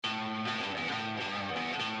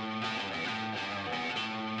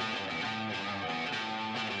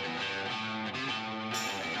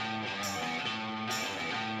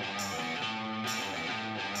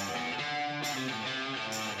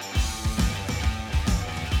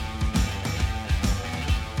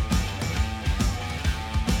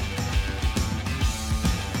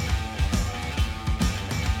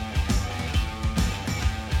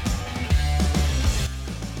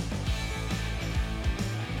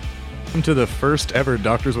Welcome to the first ever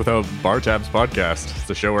Doctors Without Bar Tabs podcast. It's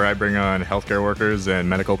the show where I bring on healthcare workers and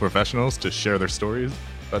medical professionals to share their stories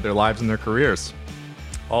about their lives and their careers,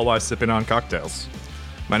 all while sipping on cocktails.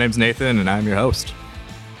 My name's Nathan, and I'm your host.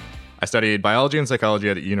 I studied biology and psychology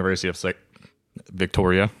at the University of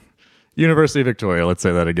Victoria, let's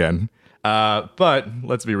say that again. But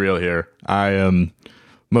let's be real here. I am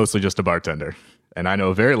mostly just a bartender, and I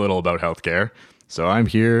know very little about healthcare, so I'm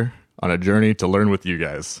here on a journey to learn with you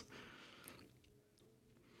guys.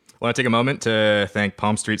 I want to take a moment to thank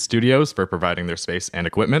Palm Street Studios for providing their space and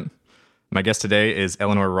equipment. My guest today is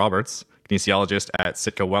Eleanor Roberts, kinesiologist at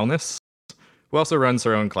Sitka Wellness, who also runs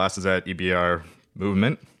her own classes at EBR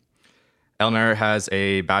Movement. Eleanor has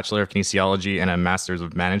a Bachelor of Kinesiology and a Master's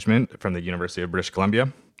of Management from the University of British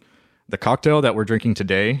Columbia. The cocktail that we're drinking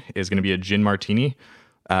today is going to be a gin martini,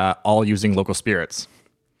 all using local spirits.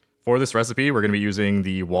 For this recipe, we're going to be using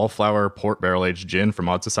the Wallflower Port Barrel Aged Gin from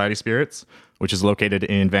Odd Society Spirits, which is located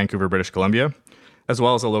in Vancouver, British Columbia, as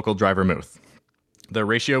well as a local dry vermouth. The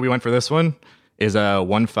ratio we went for this one is a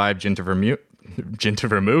 1:5 gin to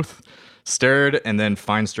vermouth, stirred and then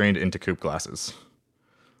fine strained into coupe glasses.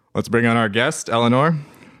 Let's bring on our guest, Eleanor.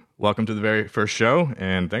 Welcome to the very first show,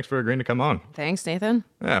 and thanks for agreeing to come on. Thanks, Nathan.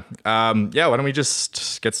 Yeah. Why don't we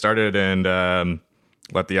just get started and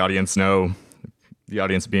let the audience know, the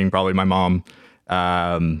audience being probably my mom,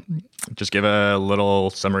 just give a little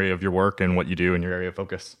summary of your work and what you do in your area of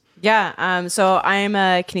focus. Yeah. So I'm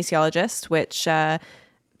a kinesiologist, which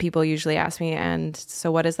people usually ask me, and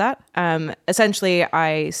so what is that? Essentially,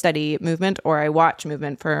 I study movement, or I watch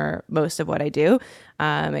movement for most of what I do.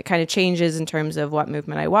 It kind of changes in terms of what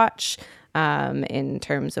movement I watch, in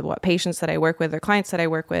terms of what patients that I work with or clients that I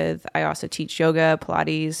work with. I also teach yoga,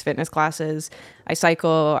 Pilates, fitness classes. I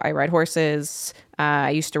cycle, I ride horses. I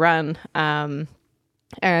used to run.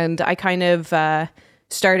 And I kind of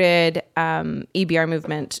started EBR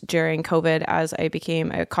Movement during COVID as I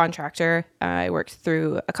became a contractor. I worked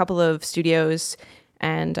through a couple of studios,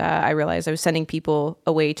 and I realized I was sending people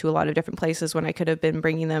away to a lot of different places when I could have been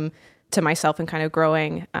bringing them to myself and kind of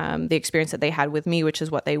growing the experience that they had with me, which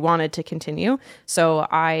is what they wanted to continue. So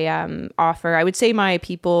I offer, I would say my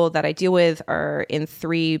people that I deal with are in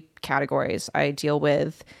three categories. I deal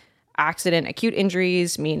with accident acute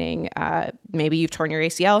injuries, meaning maybe you've torn your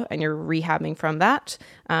ACL and you're rehabbing from that.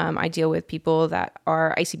 I deal with people that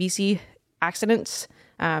are ICBC accidents,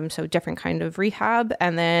 so different kind of rehab.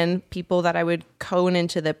 And then people that I would cone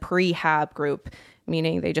into the prehab group,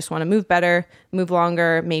 meaning they just want to move better, move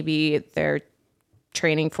longer. Maybe they're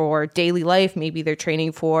training for daily life. Maybe they're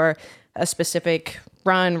training for a specific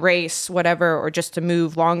run, race, whatever, or just to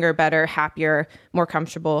move longer, better, happier, more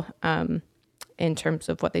comfortable, in terms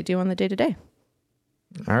of what they do on the day-to-day.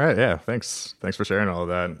 All right. Yeah. Thanks for sharing all of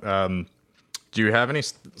that. Do you have any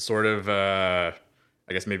sort of, I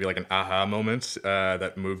guess maybe like an aha moment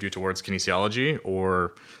that moved you towards kinesiology,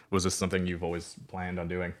 or was this something you've always planned on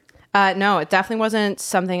doing? No, it definitely wasn't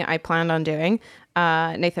something I planned on doing.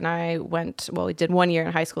 Nathan and I we did 1 year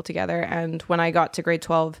in high school together. And when I got to grade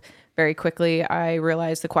 12, very quickly, I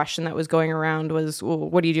realized the question that was going around was, well,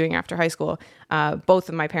 what are you doing after high school? Both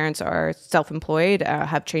of my parents are self-employed,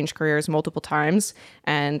 have changed careers multiple times.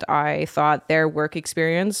 And I thought their work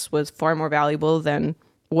experience was far more valuable than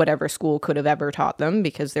whatever school could have ever taught them,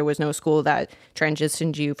 because there was no school that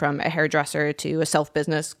transitioned you from a hairdresser to a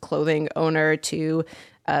self-business clothing owner to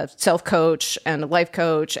a self-coach and a life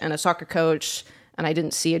coach and a soccer coach. And I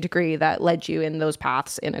didn't see a degree that led you in those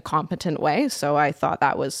paths in a competent way. So I thought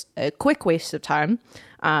that was a quick waste of time.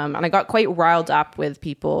 And I got quite riled up with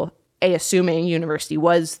people, assuming university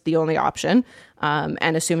was the only option,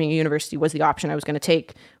 and assuming university was the option I was going to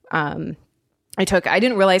take. I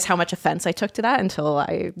didn't realize how much offense I took to that until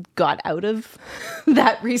I got out of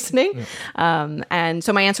that reasoning. Yeah. And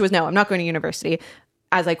so my answer was no, I'm not going to university,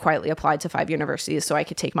 as I quietly applied to 5 universities so I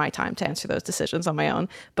could take my time to answer those decisions on my own.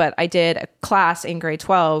 But I did a class in grade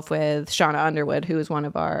 12 with Shauna Underwood, who is one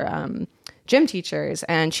of our gym teachers,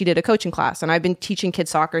 and she did a coaching class. And I've been teaching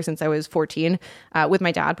kids soccer since I was 14 with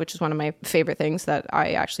my dad, which is one of my favorite things that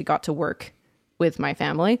I actually got to work with my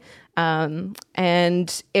family.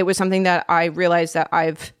 And it was something that I realized that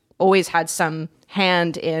I've always had some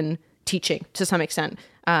hand in teaching to some extent.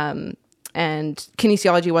 And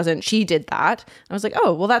kinesiology wasn't, she did that. I was like,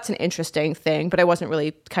 oh, well, that's an interesting thing, but I wasn't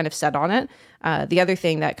really kind of set on it. The other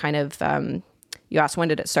thing that kind of, you asked, when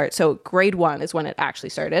did it start? So grade 1 is when it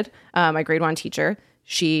actually started. My grade 1 teacher,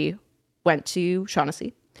 she went to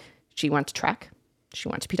Shaughnessy. She went to Trek. She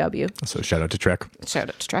went to PW. So shout out to Trek. Shout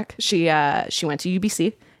out to Trek. She went to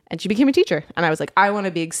UBC and she became a teacher. And I was like, I want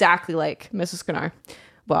to be exactly like Mrs. Skinnar.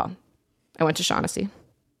 Well, I went to Shaughnessy.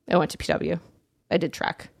 I went to PW. I did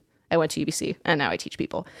track. I went to UBC, and now I teach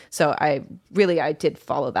people. So I did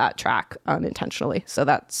follow that track unintentionally. So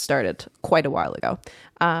that started quite a while ago.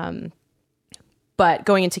 But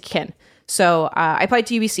going into kin. So I applied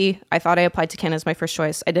to UBC. I thought I applied to kin as my first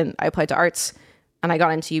choice. I didn't. I applied to arts, and I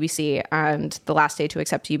got into UBC. And the last day to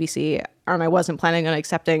accept UBC, and I wasn't planning on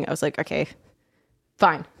accepting, I was like, okay,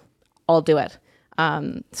 fine, I'll do it.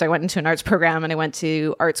 So I went into an arts program, and I went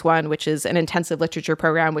to Ep.1, which is an intensive literature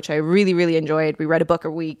program, which I really, really enjoyed. We read a book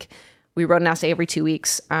a week. We wrote an essay every 2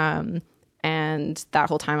 weeks. And that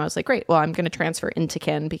whole time I was like, great, well, I'm going to transfer into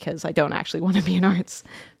kin because I don't actually want to be in arts.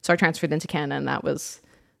 So I transferred into kin, and that was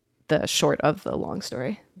the short of the long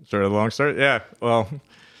story. Short of the long story? Yeah. Well,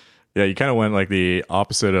 yeah, you kind of went like the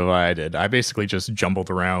opposite of what I did. I basically just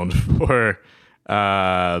jumbled around for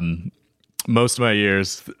most of my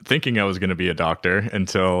years thinking I was going to be a doctor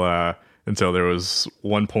until there was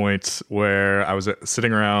one point where I was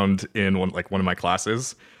sitting around in one of my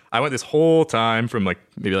classes. I went this whole time from like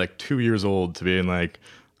maybe like 2 years old to being like,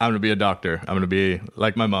 I'm going to be a doctor. I'm going to be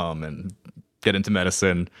like my mom and get into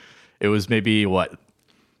medicine. It was maybe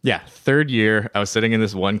third year. I was sitting in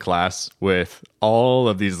this one class with all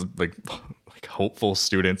of these like hopeful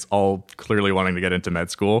students, all clearly wanting to get into med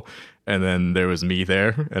school. And then there was me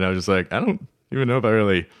there, and I was just like, I don't even know if I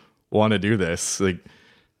really want to do this. Like,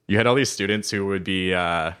 you had all these students who would be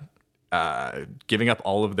giving up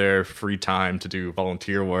all of their free time to do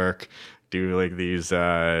volunteer work, do like these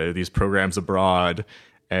programs abroad,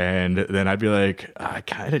 and then I'd be like, I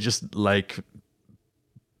kind of just like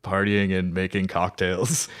partying and making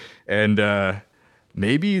cocktails, and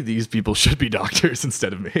maybe these people should be doctors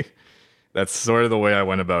instead of me. That's sort of the way I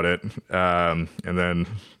went about it, and then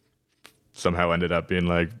somehow ended up being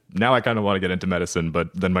like, now I kind of want to get into medicine, but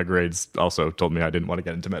then my grades also told me I didn't want to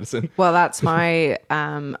get into medicine. Well, that's my,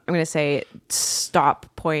 I'm going to say stop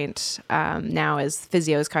point now, is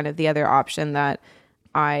physio is kind of the other option that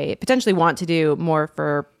I potentially want to do, more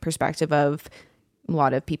for perspective of a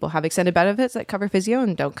lot of people have extended benefits that cover physio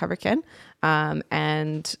and don't cover kin.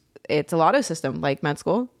 And it's a lot of system like med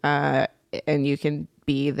school, and you can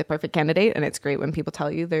be the perfect candidate. And it's great when people tell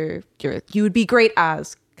you you would be great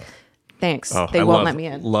as. Thanks. Oh, they won't let me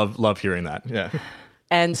in. Love hearing that. Yeah.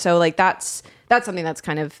 And so like that's something that's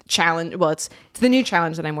kind of challenge. Well, it's the new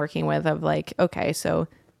challenge that I'm working with of like, okay, so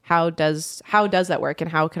how does that work,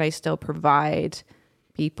 and how can I still provide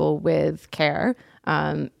people with care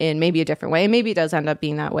in maybe a different way? Maybe it does end up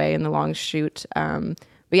being that way in the long shoot. But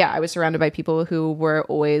yeah, I was surrounded by people who were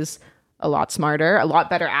always a lot smarter, a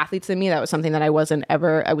lot better athletes than me. That was something that I was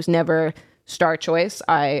never star choice.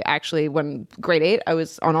 I actually, when grade 8, I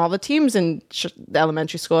was on all the teams in the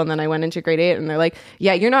elementary school, and then I went into grade 8, and they're like,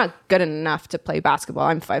 yeah, you're not good enough to play basketball.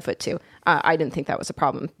 I'm 5'2". I didn't think that was a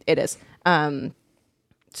problem. It is.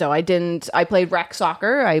 So I played rec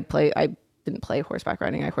soccer. I didn't play horseback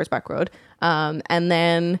riding. I horseback rode. And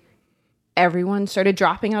then everyone started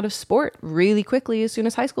dropping out of sport really quickly as soon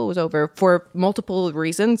as high school was over for multiple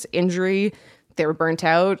reasons. Injury, they were burnt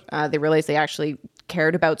out. They realized they actually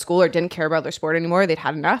cared about school or didn't care about their sport anymore. They'd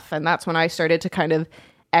had enough. And that's when I started to kind of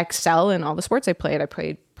excel in all the sports I played. I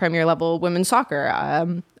played premier level women's soccer.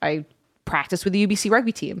 I practiced with the UBC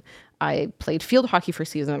rugby team. I played field hockey for a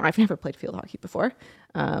season. I've never played field hockey before.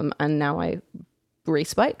 And now I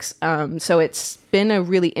race bikes. So it's been a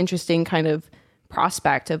really interesting kind of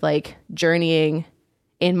prospect of like journeying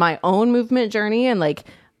in my own movement journey. And like,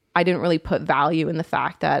 I didn't really put value in the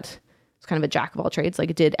fact that it's kind of a jack of all trades. Like,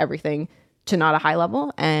 it did everything to not a high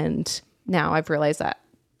level. And now I've realized that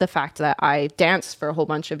the fact that I danced for a whole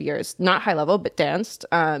bunch of years, not high level, but danced,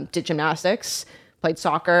 did gymnastics, played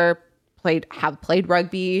soccer, have played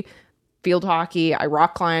rugby, field hockey, I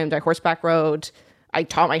rock climbed, I horseback rode, I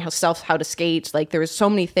taught myself how to skate. Like, there was so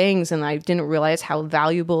many things, and I didn't realize how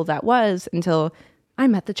valuable that was until I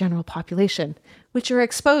met the general population, which are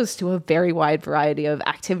exposed to a very wide variety of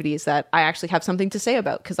activities that I actually have something to say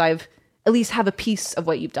about, because I've at least have a piece of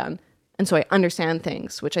what you've done. And so I understand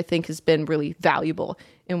things, which I think has been really valuable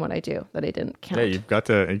in what I do that I didn't count. Yeah, you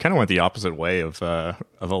kind of went the opposite way of a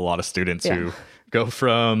lot of students who go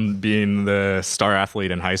from being the star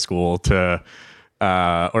athlete in high school to,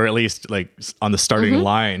 or at least like on the starting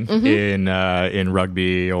line in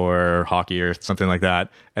rugby or hockey or something like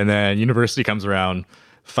that. And then university comes around,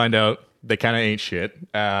 find out they kind of ain't shit,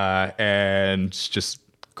 and just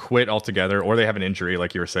quit altogether, or they have an injury,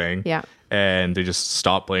 like you were saying, and they just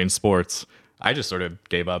stop playing sports. I just sort of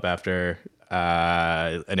gave up after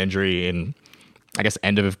an injury in, I guess,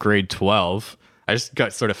 end of grade 12. I just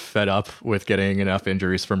got sort of fed up with getting enough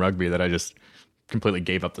injuries from rugby that I just completely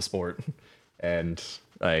gave up the sport. And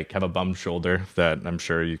like have a bum shoulder that I'm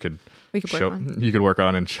sure you could work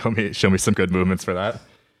on and show me some good movements for that.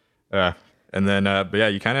 And then, but yeah,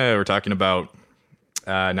 you kind of were talking about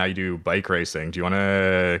now you do bike racing. Do you want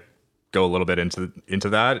to go a little bit into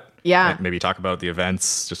that? Yeah. And maybe talk about the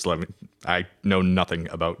events. Just I know nothing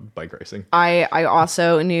about bike racing. I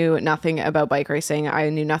also knew nothing about bike racing. I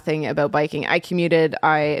knew nothing about biking. I commuted.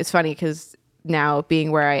 It's funny because now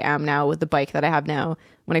being where I am now with the bike that I have now,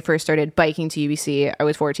 when I first started biking to UBC, I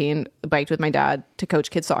was 14, biked with my dad to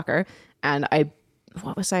coach kids soccer. And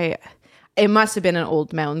it must have been an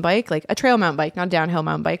old mountain bike, like a trail mountain bike, not a downhill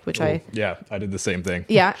mountain bike, Yeah, I did the same thing.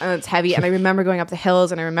 Yeah, and it's heavy. And I remember going up the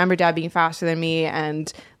hills, and I remember dad being faster than me.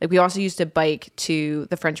 And like we also used to bike to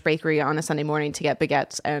the French bakery on a Sunday morning to get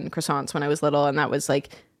baguettes and croissants when I was little. And that was like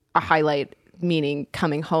a highlight, meaning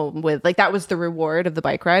coming home with, like, that was the reward of the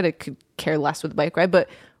bike ride. I could care less with the bike ride. But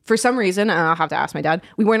for some reason, and I'll have to ask my dad,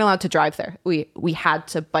 we weren't allowed to drive there. We had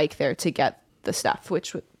to bike there to get the stuff,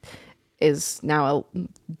 which is now a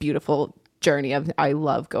beautiful journey of, I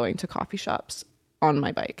love going to coffee shops on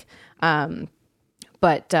my bike. So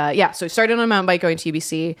I started on a mountain bike going to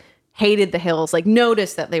UBC, hated the hills, like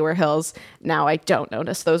noticed that they were hills. Now I don't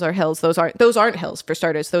notice those are hills. Those aren't hills for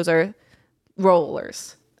starters. Those are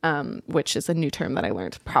rollers, which is a new term that I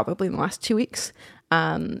learned probably in the last 2 weeks.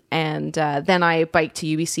 Then I biked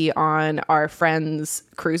to UBC on our friend's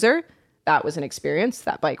cruiser. That was an experience.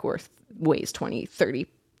 That bike weighs 20, 30,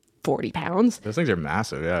 40 pounds. Those things are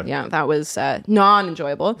massive. Yeah, that was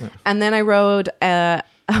non-enjoyable. Yeah. And then I rode a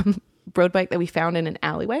road bike that we found in an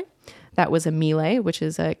alleyway. That was a Miele, which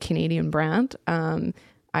is a Canadian brand.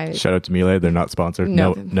 Shout out to Miele. They're not sponsored.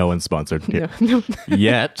 No one's sponsored. No.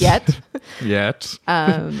 Yet.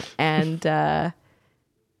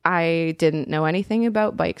 I didn't know anything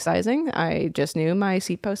about bike sizing. I just knew my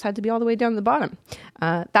seat post had to be all the way down the bottom.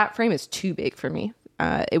 That frame is too big for me.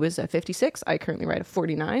 It was a 56. I currently ride a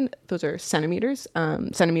 49. Those are centimeters.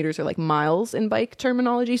 Centimeters are like miles in bike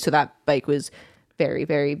terminology. So that bike was very,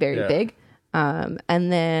 very, very big.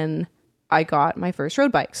 And then I got my first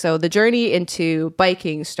road bike. So the journey into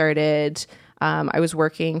biking started, I was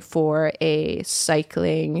working for a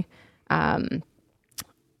cycling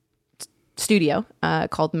studio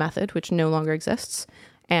called Method, which no longer exists.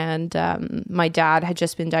 And my dad had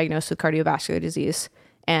just been diagnosed with cardiovascular disease.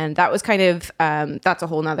 And that was kind of, that's a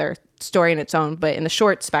whole nother story in its own. But in the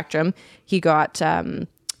short spectrum, he got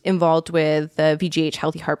involved with the VGH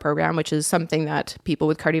Healthy Heart Program, which is something that people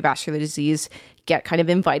with cardiovascular disease get kind of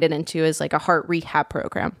invited into as like a heart rehab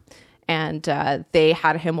program. And they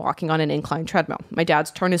had him walking on an incline treadmill. My dad's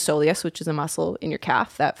torn his soleus, which is a muscle in your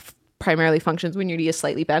calf that primarily functions when your knee is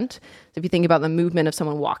slightly bent. So if you think about the movement of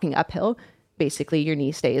someone walking uphill, basically your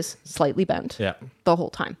knee stays slightly bent the whole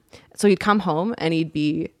time. So he'd come home and he'd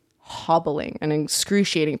be hobbling and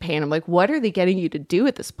excruciating pain. I'm like, what are they getting you to do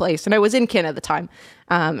at this place? And I was in kin at the time.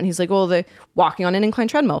 And he's like, well, they're walking on an incline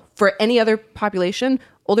treadmill. For any other population,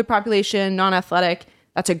 older population, non-athletic,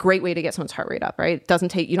 that's a great way to get someone's heart rate up, right?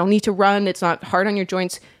 You don't need to run. It's not hard on your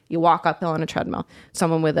joints. You walk uphill on a treadmill.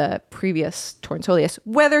 Someone with a previous torn soleus,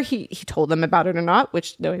 whether he told them about it or not,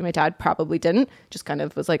 which knowing my dad probably didn't, just kind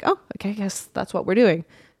of was like, oh, okay, I guess that's what we're doing.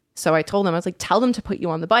 So I told him, I was like, tell them to put you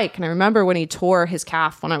on the bike. And I remember when he tore his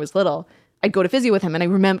calf when I was little, I'd go to physio with him, and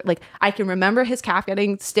I can remember his calf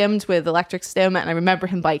getting stimmed with electric stim, and I remember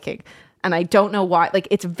him biking. And I don't know why, like,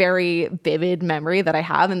 it's a very vivid memory that I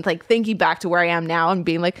have. And like thinking back to where I am now and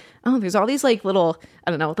being like, oh, there's all these like little,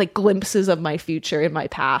 I don't know, like glimpses of my future in my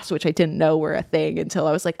past, which I didn't know were a thing until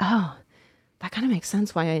I was like, oh, that kind of makes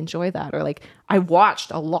sense why I enjoy that. Or like, I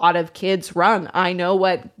watched a lot of kids run. I know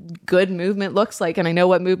what good movement looks like. And I know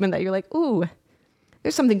what movement that you're like, ooh,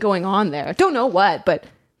 there's something going on there. Don't know what, but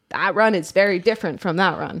that run is very different from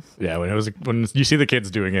that run. Yeah. When you see the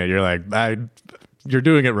kids doing it, you're like, you're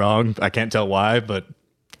doing it wrong. I can't tell why, but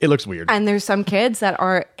it looks weird. And there's some kids that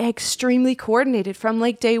are extremely coordinated from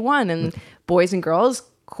like day one, and boys and girls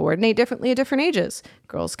coordinate differently at different ages.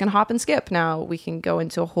 Girls can hop and skip. Now we can go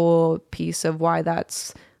into a whole piece of why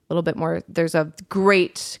that's a little bit more. There's a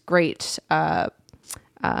great piece about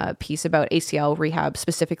ACL rehab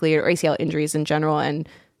specifically, or ACL injuries in general, and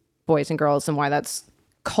boys and girls, and why that's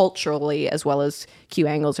culturally, as well as Q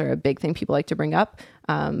angles, are a big thing people like to bring up.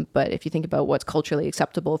 But if you think about what's culturally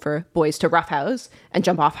acceptable for boys to roughhouse and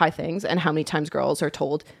jump off high things, and how many times girls are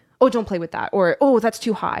told, oh, don't play with that, or, oh, that's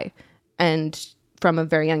too high. And from a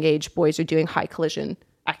very young age, boys are doing high collision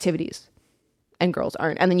activities and girls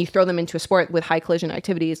aren't. And then you throw them into a sport with high collision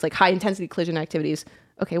activities, like high intensity collision activities.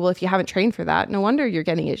 Okay, well, if you haven't trained for that, no wonder you're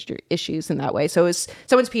getting issues in that way. So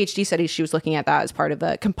someone's PhD studies, she was looking at that as part of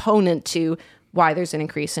a component to why there's an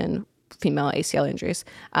increase in female ACL injuries.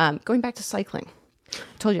 Going back to cycling.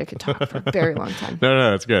 I told you I could talk for a very long time.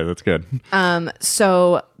 No, that's good. That's good.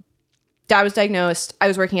 So dad was diagnosed. I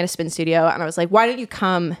was working at a spin studio and I was like, why don't you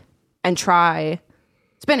come and try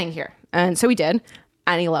spinning here? And so we did,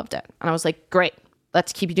 and he loved it. And I was like, great,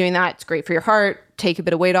 let's keep you doing that. It's great for your heart. Take a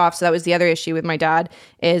bit of weight off. So that was the other issue with my dad,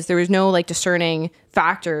 is there was no like discerning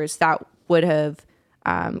factors that would have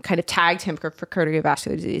kind of tagged him for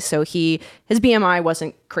cardiovascular disease. So his BMI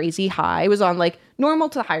wasn't crazy high. It was on like normal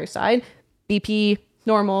to the higher side. BP,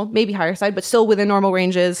 normal, maybe higher side, but still within normal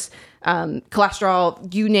ranges.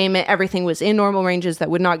 Cholesterol, you name it, everything was in normal ranges that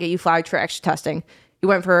would not get you flagged for extra testing. He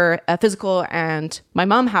went for a physical and my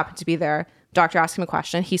mom happened to be there. Doctor asked him a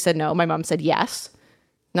question. He said no. My mom said yes.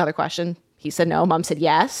 Another question. He said no. Mom said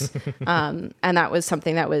yes. And that was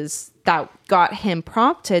something that got him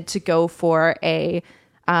prompted to go for a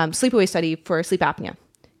sleepaway study for sleep apnea.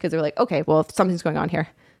 Because they're like, okay, well, something's going on here.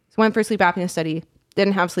 So went for a sleep apnea study.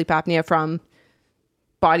 Didn't have sleep apnea from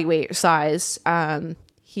body weight size.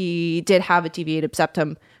 He did have a deviated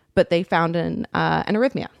septum, but they found an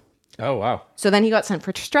arrhythmia. Oh, wow. So then he got sent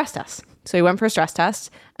for stress tests. So he went for a stress test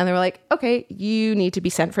and they were like, okay, you need to be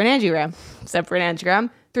sent for an angiogram. Sent for an angiogram,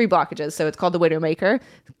 3 blockages. So it's called the Widowmaker.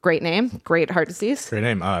 Great name, great heart disease. Great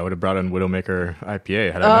name. I would have brought in Widowmaker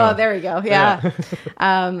IPA had I known. There we go. Yeah.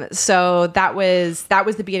 So that was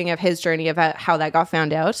the beginning of his journey of how that got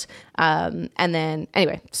found out. And then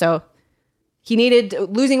anyway, so he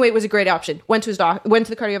losing weight was a great option. Went to the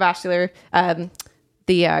cardiovascular,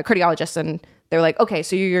 the cardiologist, and they're like, okay,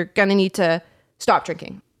 so you're going to need to stop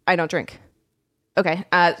drinking. I don't drink. Okay.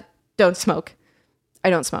 Don't smoke. I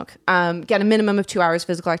don't smoke. Get a minimum of 2 hours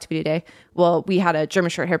physical activity a day. Well, we had a German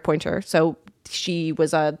short hair pointer. So she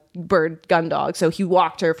was a bird gun dog. So he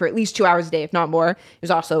walked her for at least 2 hours a day, if not more. He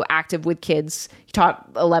was also active with kids. He taught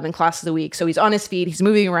 11 classes a week. So he's on his feet. He's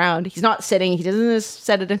moving around. He's not sitting. He doesn't have a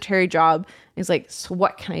sedentary job. He's like, so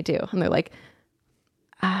what can I do? And they're like,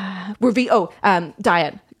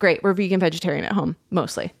 diet. Great. We're vegan, vegetarian at home,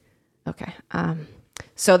 mostly. Okay.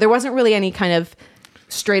 So there wasn't really any kind of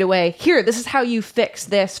straight away, here, this is how you fix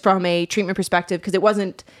this from a treatment perspective, because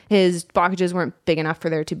his blockages weren't big enough for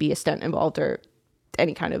there to be a stent involved or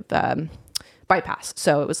any kind of bypass.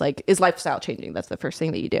 So it was like, is lifestyle changing? That's the first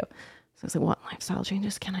thing that you do. So I was like, what lifestyle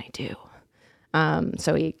changes can I do?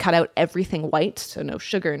 So he cut out everything white. So no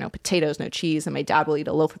sugar, no potatoes, no cheese. And my dad will eat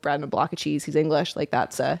a loaf of bread and a block of cheese. He's English. Like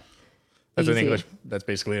that's an English. That's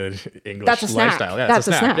basically an English that's a snack. Lifestyle. Yeah, that's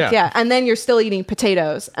a snack. Yeah. And then you're still eating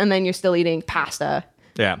potatoes, and then you're still eating pasta.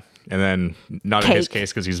 Yeah. And then not cake. In his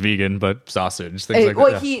case because he's vegan, but sausage, things like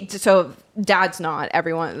that. Yeah. So dad's not.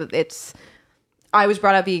 Everyone, I was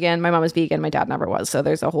brought up vegan. My mom was vegan. My dad never was. So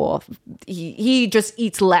there's a whole, he just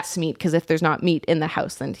eats less meat, because if there's not meat in the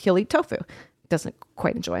house, then he'll eat tofu. Doesn't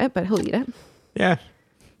quite enjoy it, but he'll eat it. Yeah.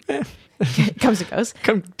 It comes and goes.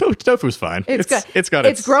 Tofu's fine.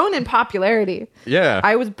 It's grown in popularity. Yeah.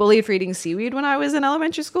 I was bullied for eating seaweed when I was in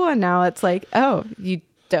elementary school, and now it's like, oh, you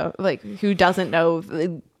don't, like, who doesn't know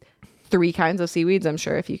 3 kinds of seaweeds? I'm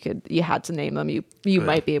sure if you had to name them, you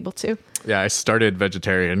might be able to. Yeah, I started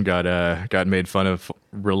vegetarian, got made fun of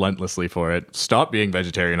relentlessly for it. Stopped being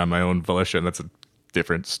vegetarian on my own volition. That's a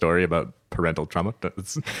different story about parental trauma.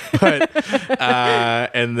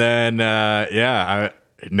 And then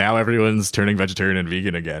now everyone's turning vegetarian and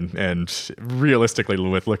vegan again. And realistically,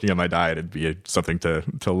 with looking at my diet, it'd be something to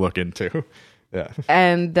look into. Yeah.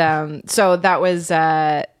 And so that was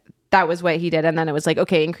what he did. And then it was like,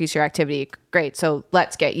 okay, increase your activity. Great. So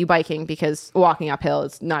let's get you biking, because walking uphill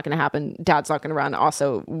is not going to happen. Dad's not going to run.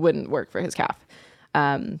 Also wouldn't work for his calf.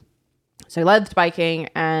 So I loved biking,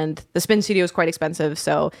 and the spin studio was quite expensive.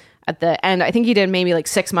 So at the end, I think he did maybe like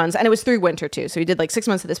 6 months, and it was through winter too. So he did like 6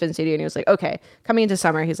 months at the spin studio, and he was like, okay, coming into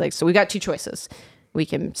summer, he's like, so we got 2 choices. We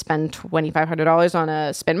can spend $2,500 on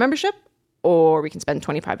a spin membership, or we can spend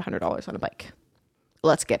 $2,500 on a bike.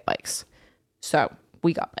 Let's get bikes. So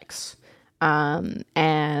we got bikes.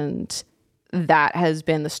 And that has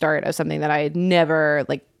been the start of something that I had never,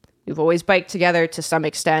 like, we've always biked together to some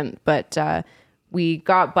extent, but we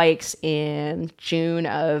got bikes in June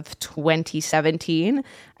of 2017.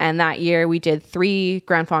 And that year we did 3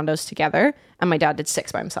 Grand Fondos together, and my dad did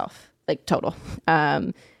 6 by himself, like total.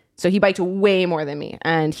 So he biked way more than me,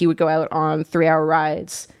 and he would go out on 3-hour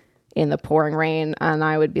rides in the pouring rain. And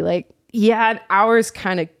I would be like, yeah, an hour's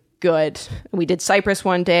kind of good. We did Cyprus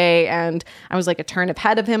one day, and I was like a turn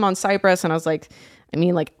ahead of him on Cyprus. And I was like, I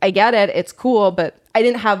mean, like, I get it. It's cool, but I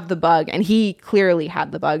didn't have the bug, and he clearly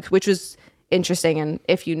had the bug, which was interesting. And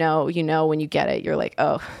if you know, when you get it, you're like,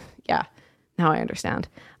 oh yeah, now I understand.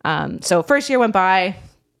 So first year went by,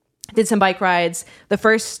 Did some bike rides. The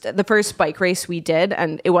first bike race we did,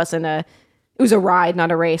 and it was a ride,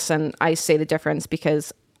 not a race. And I say the difference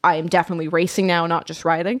because I am definitely racing now, not just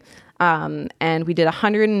riding. And we did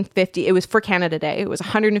 150. It was for Canada Day. It was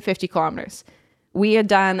 150 kilometers. We had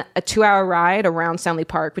done a 2-hour ride around Stanley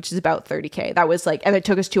Park, which is about 30K. That was and it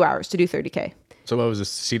took us 2 hours to do 30K. So what was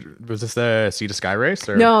this? Was this the Sea to Sky race?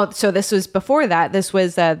 Or? No, so this was before that. This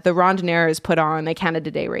was the Randonnaires put on a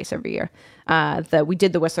Canada Day race every year. We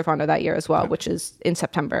did the Whistler Fondo that year as well, which is in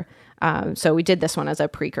September. So we did this one as a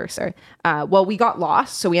precursor. Well, we got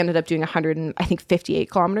lost, so we ended up doing 158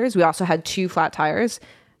 kilometers. We also had 2 flat tires.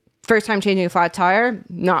 First time changing a flat tire,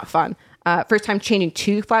 not fun. First time changing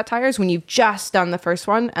 2 flat tires when you've just done the first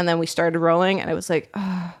one, and then we started rolling, and it was like,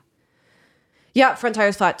 oh. Yeah, front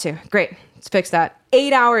tire's flat too. Great, let's fix that.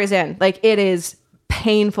 8 hours in, it is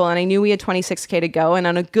painful, and I knew we had 26K to go, and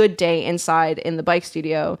on a good day inside in the bike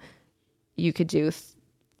studio, you could do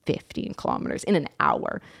 15 kilometers in an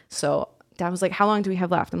hour. So Dad was like, how long do we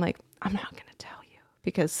have left? I'm like, I'm not going to tell you,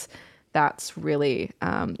 because that's really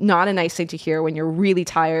not a nice thing to hear when you're really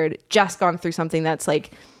tired, just gone through something that's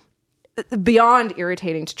beyond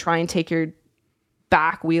irritating to try and take your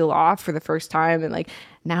back wheel off for the first time. And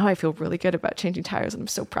now I feel really good about changing tires, and I'm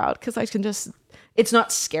so proud because I can it's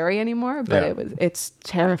not scary anymore, but it's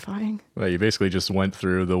terrifying. Well, you basically just went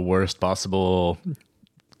through the worst possible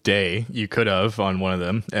day you could have on one of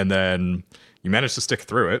them, and then you managed to stick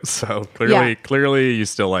through it. So clearly you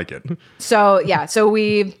still like it. So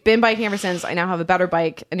we've been biking ever since. I now have a better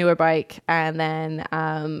bike, a newer bike. And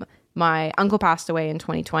then my uncle passed away in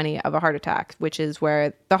 2020 of a heart attack, which is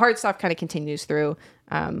where the heart stuff kind of continues through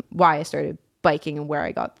why I started biking and where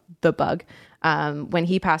I got the bug. When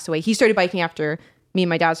he passed away, he started biking after me and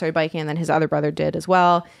my dad started biking, and then his other brother did as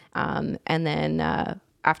well. And then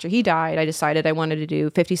after he died, I decided I wanted to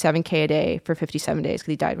do 57K a day for 57 days,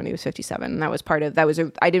 because he died when he was 57. And that was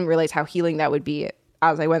I didn't realize how healing that would be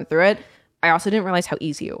as I went through it. I also didn't realize how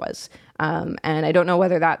easy it was. And I don't know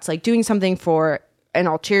whether that's doing something for an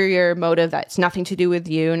ulterior motive that's nothing to do with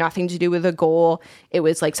you, nothing to do with a goal. It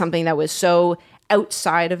was something that was so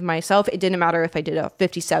outside of myself. It didn't matter if I did a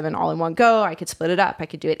 57 all in one go. I could split it up. I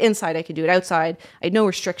could do it inside. I could do it outside. I had no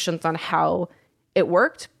restrictions on how it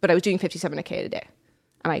worked, but I was doing 57K a day.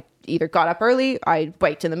 And I either got up early, I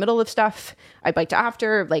biked in the middle of stuff, I biked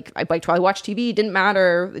after, I biked while I watched TV. It didn't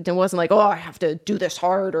matter. It wasn't I have to do this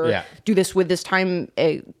hard or do this with this time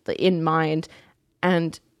in mind.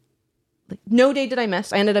 And no day did I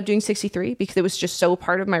miss. I ended up doing 63 because it was just so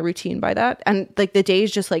part of my routine by that. And the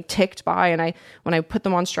days just ticked by. And when I put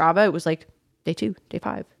them on Strava, it was day 2, day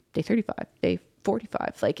 5, day 35, day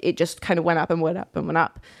 45. It just kind of went up and went up and went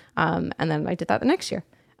up. And then I did that the next year.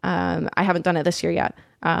 I haven't done it this year yet,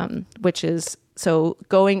 which is so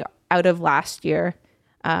going out of last year.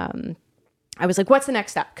 I was what's the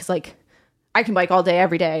next step? Because I can bike all day,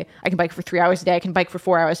 every day. I can bike for 3 hours a day. I can bike for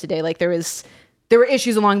 4 hours a day. There were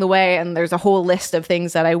issues along the way, and there's a whole list of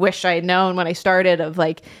things that I wish I had known when I started. Of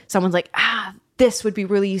someone's this would be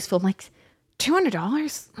really useful. I'm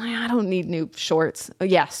 $200? I don't need new shorts. Oh,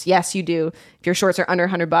 yes, you do. If your shorts are under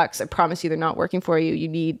 $100, I promise you they're not working for you. You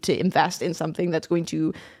need to invest in something that's going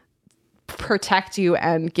to protect you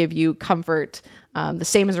and give you comfort. The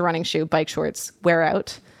same as a running shoe. Bike shorts wear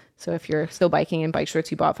out. So if you're still biking in bike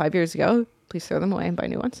shorts you bought 5 years ago, please throw them away and buy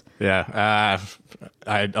new ones. Yeah,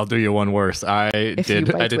 I'll do you one worse. I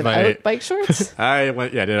did my bike shorts. I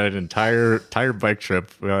did an entire bike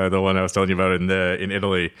trip. The one I was telling you about in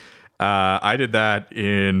Italy. I did that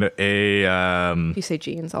in a. If you say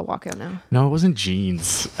jeans, I'll walk out now. No, it wasn't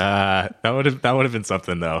jeans. That would have been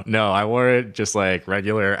something though. No, I wore it just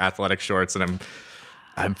regular athletic shorts, and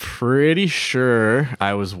I'm pretty sure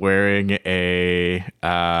I was wearing a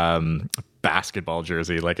basketball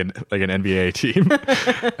jersey, like an NBA team.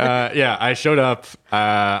 I showed up.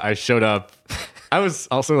 I was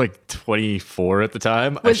also 24 at the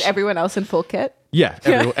time. Was everyone else in full kit? Yeah,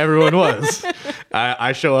 everyone was.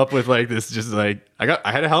 I show up with this, just I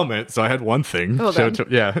had a helmet, so I had one thing. But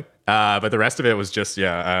the rest of it was just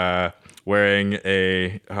wearing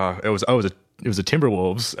it was a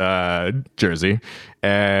Timberwolves jersey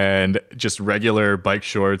and just regular bike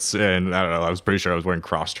shorts, and I don't know, I was pretty sure I was wearing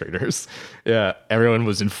cross trainers. Yeah, everyone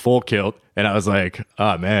was in full kilt, and I was like,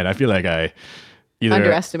 oh man, I feel like I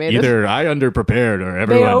underestimated. Either I underprepared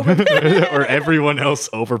or everyone else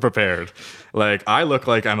overprepared. I look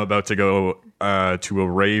like I'm about to go to a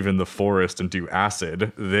rave in the forest and do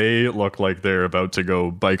acid. They look like they're about to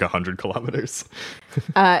go bike 100 kilometers.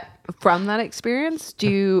 from that experience?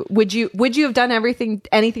 Would you have done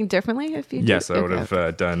anything differently if you? Yes, I would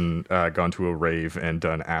have gone to a rave and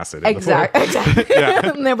done acid. Exactly.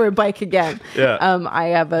 Yeah. Never bike again. Yeah. I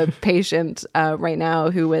have a patient right now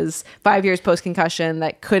who was 5 years post concussion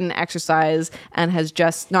that couldn't exercise and has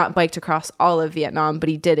just not biked across all of Vietnam, but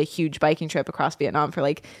he did a huge biking trip across Vietnam for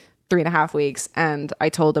like 3.5 weeks. And I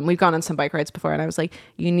told him, we've gone on some bike rides before, and I was like,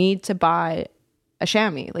 you need to buy a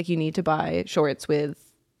chamois. Like, you need to buy shorts with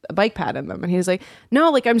a bike pad in them. And he was like,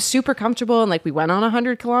 no, like, I'm super comfortable. And like, we went on a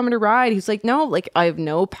 100-kilometer ride. He's like, no, like, I have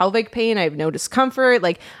no pelvic pain. I have no discomfort.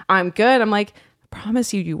 Like, I'm good. I'm like, I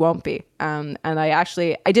promise you won't be. And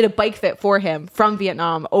I did a bike fit for him from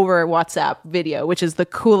Vietnam over WhatsApp video, which is the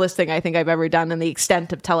coolest thing I think I've ever done in the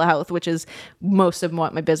extent of telehealth, which is most of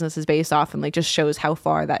what my business is based off, and like just shows how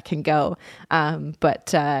far that can go.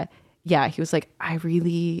 Yeah, he was like, I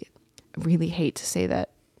really, really hate to say that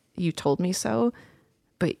you told me so,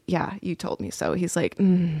 but yeah, you told me so. He's like,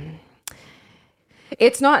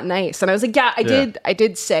 it's not nice. And I was like, yeah, I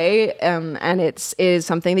did say, and is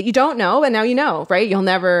something that you don't know, and now you know, right? You'll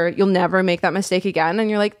never make that mistake again. And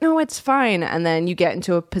you're like, no, it's fine. And then you get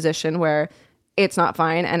into a position where it's not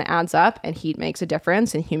fine, and it adds up, and heat makes a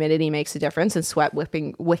difference, and humidity makes a difference, and sweat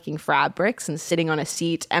wicking fabrics, and sitting on a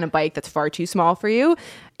seat and a bike that's far too small for you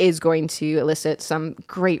is going to elicit some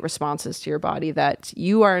great responses to your body that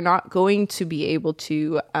you are not going to be able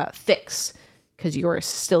to fix, because you are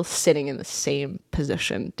still sitting in the same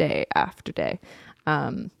position day after day.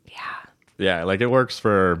 Yeah, like, it works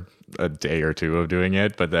for a day or two of doing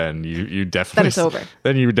it, but then you definitely... Then it's over.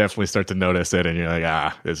 Then you definitely start to notice it, and you're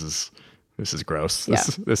like, this is gross. Yeah.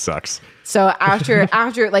 This sucks. So after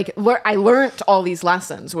like, I learned all these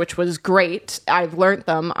lessons, which was great. I've learned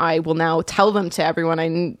them. I will now tell them to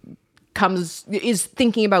everyone is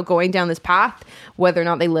thinking about going down this path. Whether or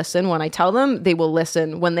not they listen when I tell them, they will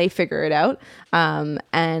listen when they figure it out.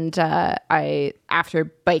 I, after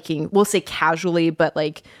biking, we'll say casually, but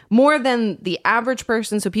like more than the average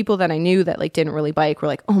person. So people that I knew that like didn't really bike were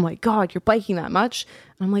like, oh my God, you're biking that much?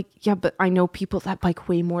 And I'm like, yeah, but I know people that bike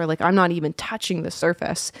way more. Like, I'm not even touching the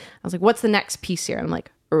surface. I was like, what's the next piece here? And I'm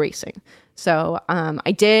like, racing. So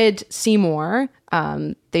I did Seymour.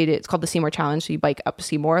 It's called the Seymour Challenge. So you bike up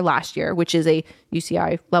Seymour last year, which is a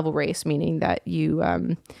UCI level race, meaning that you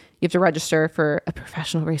have to register for a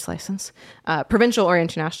professional race license, provincial or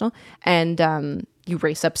international, and you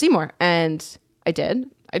race up Seymour. And I did.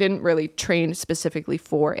 I didn't really train specifically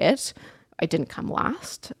for it. I didn't come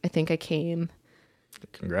last. I think I came...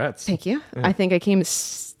 Congrats. Thank you. Yeah. I think I came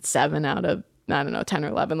 7 out of, I don't know, 10 or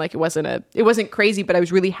 11. Like, it wasn't crazy, but I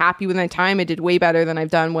was really happy with my time. I did way better than I've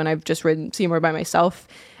done when I've just ridden Seymour by myself.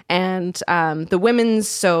 And the women's,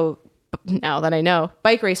 so now that I know,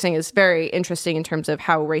 bike racing is very interesting in terms of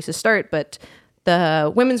how races start, but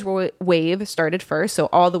the women's wave started first. So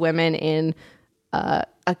all the women in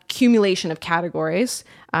accumulation of categories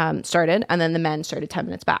started, and then the men started 10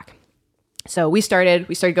 minutes back. So we started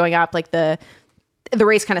going up, like the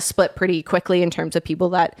race kind of split pretty quickly in terms of people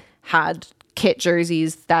that had kit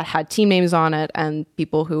jerseys that had team names on it, and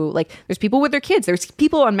people who, like, there's people with their kids, there's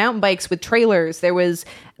people on mountain bikes with trailers, there was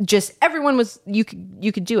just, everyone was, you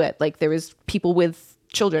could do it. Like, there was people with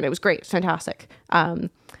children. It was great. It's fantastic.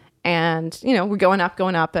 And, you know, we're going up,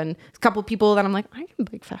 and a couple of people that I'm like, I can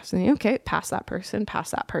bike faster than you. Okay, pass that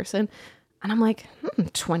person. And I'm like,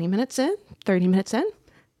 20 minutes in, 30 minutes in,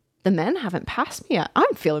 the men haven't passed me yet.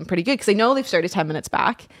 I'm feeling pretty good because I know they've started 10 minutes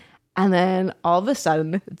back. And then all of a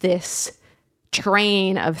sudden, this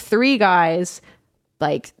train of 3 guys,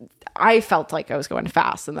 like, I felt like I was going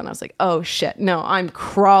fast. And then I was like, oh shit, no, I'm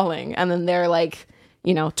crawling. And then they're like,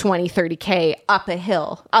 20, 30K up a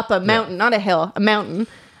hill, up a mountain, not a hill, a mountain.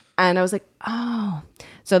 And I was like, oh.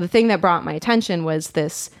 So the thing that brought my attention was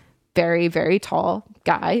this very, very tall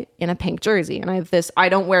guy in a pink jersey. And I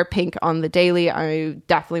don't wear pink on the daily. I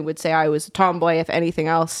definitely would say I was a tomboy, if anything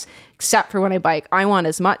else, except for when I bike. I want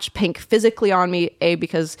as much pink physically on me,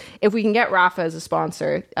 because if we can get Rafa as a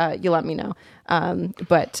sponsor, you let me know.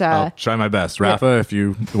 But I'll try my best. Rafa, if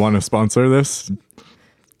you want to sponsor this,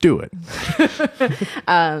 do it.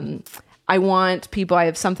 I want people, I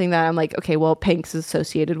have something that I'm like, okay, well, pink's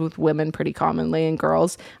associated with women pretty commonly and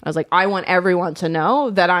girls. I was like, I want everyone to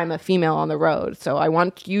know that I'm a female on the road. So I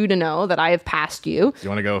want you to know that I have passed you. You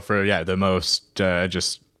want to go for, the most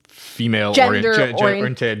just female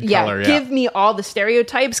oriented color. Yeah. Give me all the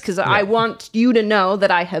stereotypes, because I want you to know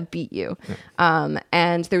that I have beat you. Yeah.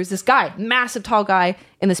 And there was this guy, massive tall guy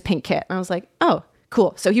in this pink kit. And I was like, oh,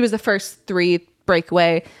 cool. So he was the first 3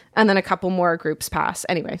 breakaway, and then a couple more groups pass.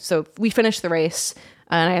 Anyway, so we finished the race,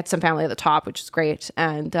 and I had some family at the top, which is great.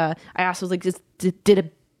 And I asked, I was like, did a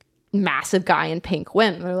massive guy in pink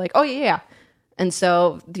win. And they're like, oh yeah. And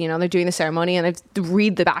so, they're doing the ceremony, and I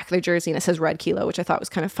read the back of their jersey and it says red kilo, which I thought was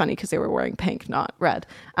kind of funny because they were wearing pink, not red.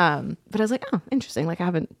 But I was like, oh, interesting. Like I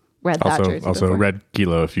haven't read that jersey also before. red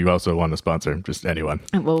kilo if you also want to sponsor, just anyone.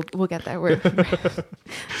 And we'll get there.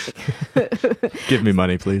 Give me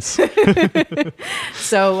money, please.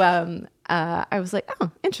 So I was like, oh,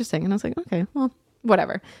 interesting. And I was like, okay, well,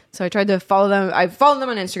 whatever. So I tried to follow them. I followed them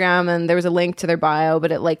on Instagram, and there was a link to their bio,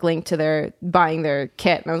 but it linked to their buying their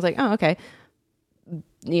kit. And I was like, oh, okay.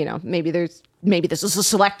 Maybe this is a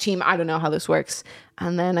select team. I don't know how this works.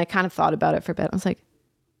 And then I kind of thought about it for a bit. I was like,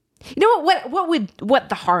 what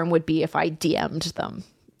the harm would be if I DM'd them?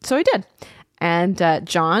 So I did. And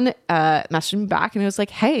John messaged me back, and he was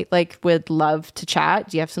like, hey, like, would love to chat.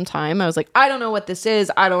 Do you have some time? I was like, I don't know what this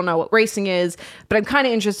is. I don't know what racing is, but I'm kind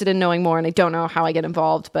of interested in knowing more, and I don't know how I get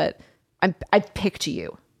involved, but I picked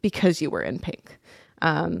you because you were in pink.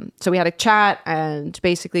 So we had a chat, and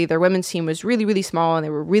basically their women's team was really, really small, and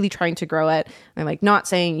they were really trying to grow it. And like, not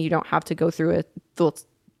saying you don't have to go through a full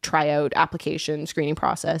tryout application screening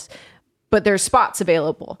process, but there's spots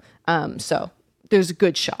available. So there's a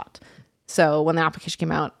good shot. So when the application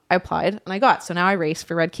came out, I applied and I got. So now I race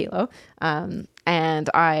for Red Kilo. And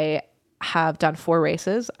I have done 4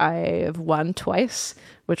 races. I have won twice,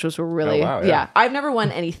 which was really, yeah. I've never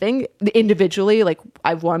won anything individually. Like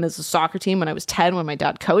I've won as a soccer team when I was 10, when my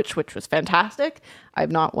dad coached, which was fantastic.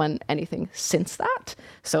 I've not won anything since that.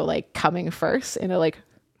 So like coming first in a like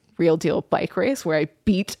real deal bike race where I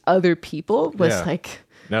beat other people was like,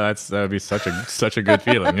 no, that would be such a good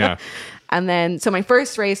feeling. Yeah. And then, so my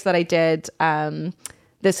first race that I did,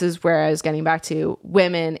 this is where I was getting back to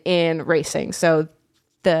women in racing. So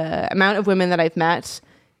the amount of women that I've met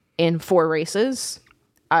in 4 races,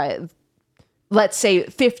 let's say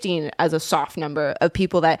 15 as a soft number of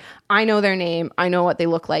people that I know their name, I know what they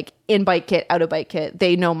look like in bike kit, out of bike kit.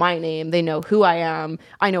 They know my name, they know who I am,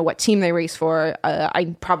 I know what team they race for.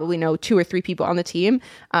 I probably know 2 or 3 people on the team.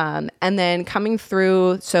 And then coming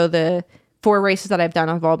through, so the 4 races that I've done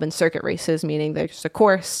have all been circuit races, meaning there's a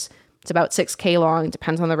course. It's about 6K long,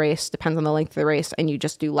 depends on the race, depends on the length of the race, and you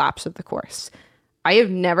just do laps of the course. I have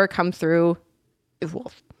never come through,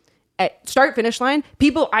 at start finish line,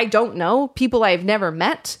 people I don't know, people I've never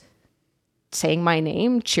met, saying my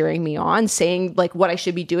name, cheering me on, saying like what I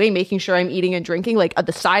should be doing, making sure I'm eating and drinking, like at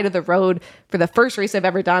the side of the road for the first race I've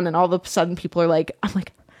ever done. And all of a sudden people are like, I'm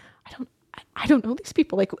like, I don't know these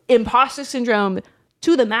people, like imposter syndrome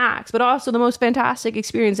to the max, but also the most fantastic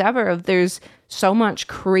experience ever of there's so much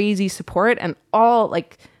crazy support, and all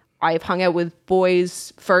like I've hung out with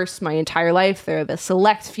boys first my entire life. They're the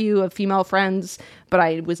select few of female friends, but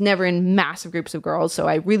I was never in massive groups of girls. So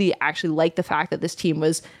I really actually like the fact that this team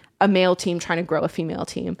was a male team trying to grow a female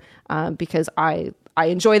team, because I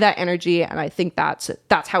enjoy that energy, and I think that's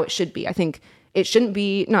how it should be. I think it shouldn't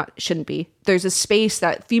be. There's a space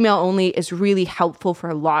that female only is really helpful for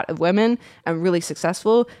a lot of women and really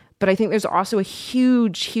successful. But I think there's also a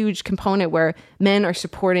huge, huge component where men are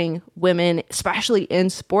supporting women, especially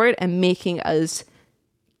in sport, and making us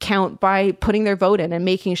count by putting their vote in and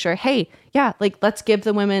making sure, hey, yeah, like let's give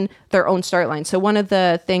the women their own start line. So one of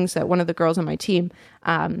the things that one of the girls on my team,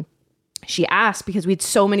 she asked, because we had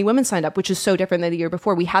so many women signed up, which is so different than the year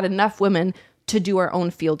before, we had enough women to do our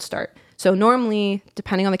own field start. So normally,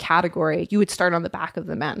 depending on the category, you would start on the back of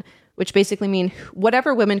the men, which basically means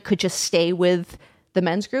whatever women could just stay with the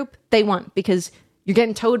men's group, they won, because you're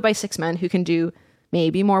getting towed by 6 men who can do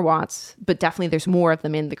maybe more watts, but definitely there's more of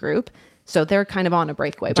them in the group. So they're kind of on a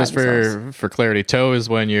breakaway. Just for clarity, tow is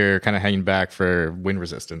when you're kind of hanging back for wind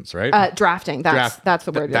resistance, right? Drafting. That's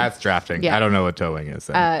the word. That's drafting. Yeah. I don't know what towing is.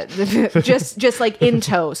 Just like in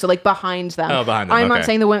tow, so like behind them. Oh, behind them. I'm not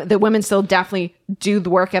saying the women still definitely do the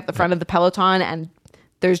work at the front of the peloton, and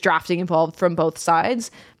there's drafting involved from both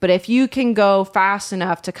sides. But if you can go fast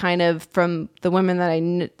enough to kind of, from the women that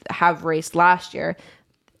I have raced last year,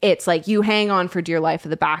 it's like you hang on for dear life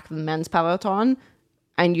at the back of the men's peloton,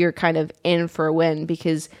 and you're kind of in for a win,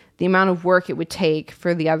 because the amount of work it would take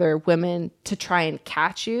for the other women to try and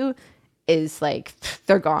catch you is like,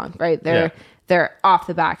 they're gone, right? They're off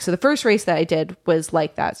the back. So the first race that I did was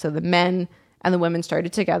like that. So the men and the women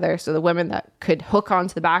started together. So the women that could hook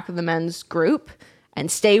onto the back of the men's group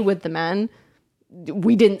and stay with the men,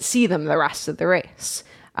 we didn't see them the rest of the race.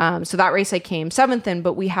 So that race I came 7th in,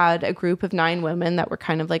 but we had a group of 9 women that were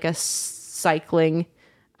kind of like a cycling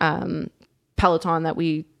peloton that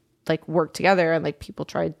we like worked together, and like people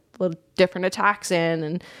tried little different attacks in,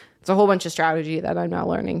 and it's a whole bunch of strategy that I'm now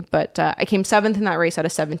learning. But I came 7th in that race out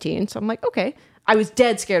of 17. So I'm like, okay, I was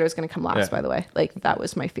dead scared I was going to come last, by the way. Like, that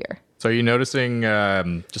was my fear. So are you noticing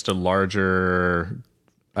just a larger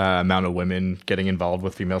amount of women getting involved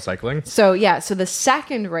with female cycling? So the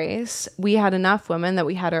second race, we had enough women that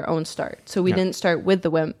we had our own start. So we didn't start with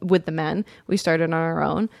the men. We started on our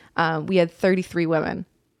own. We had 33 women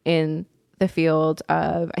in the field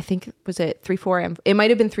of, I think, was it 3-4 and it might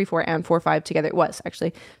have been 3-4 and 4-5 together. It was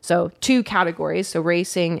actually. So 2 categories. So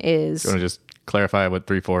racing is. Do you want to just clarify what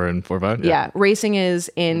 3-4 and 4-5? Yeah, racing is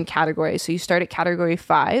in categories. So you start at category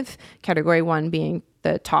 5, category 1 being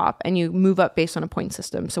the top, and you move up based on a point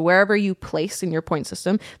system. So wherever you place in your point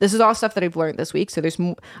system, this is all stuff that I've learned this week. So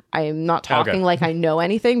I am not talking like I know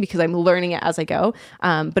anything because I'm learning it as I go.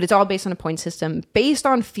 But it's all based on a point system based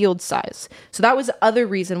on field size. So that was the other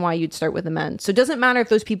reason why you'd start with the men. So it doesn't matter if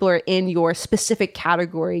those people are in your specific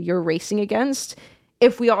category you're racing against.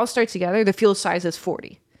 If we all start together, the field size is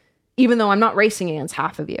 40. Even though I'm not racing against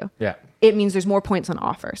half of you. Yeah. It means there's more points on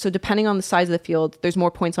offer. So depending on the size of the field, there's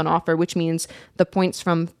more points on offer, which means the points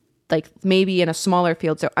from like maybe in a smaller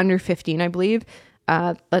field, so under 15, I believe,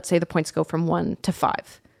 let's say the points go from 1 to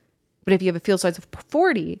 5. But if you have a field size of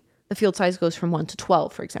 40, the field size goes from 1 to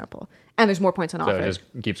 12, for example. And there's more points on offer. So it just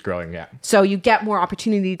keeps growing, yeah. So you get more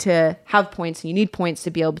opportunity to have points, and you need points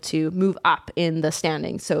to be able to move up in the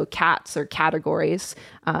standings. So cats or categories,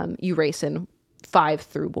 you race in 5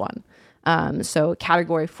 through 1. So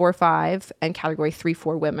category 4-5 and category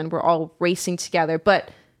 3-4 women, we're all racing together,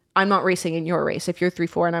 but I'm not racing in your race. If you're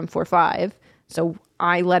 3-4 and I'm 4-5, so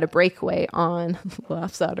I led a breakaway on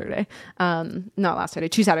last Saturday, not last Saturday,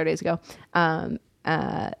 2 Saturdays ago.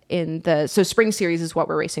 So spring series is what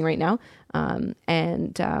we're racing right now. I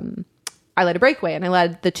led a breakaway, and I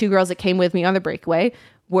led the 2 girls that came with me on the breakaway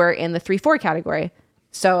were in the 3-4 category.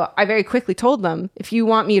 So I very quickly told them, if you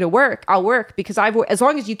want me to work, I'll work, because as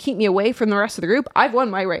long as you keep me away from the rest of the group, I've won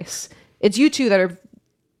my race. It's you two that are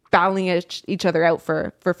battling each other out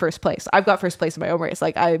for first place. I've got first place in my own race.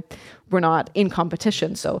 Like we're not in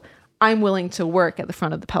competition. So I'm willing to work at the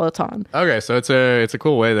front of the peloton. Okay, so it's a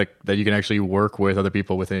cool way that you can actually work with other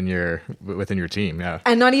people within your team. Yeah,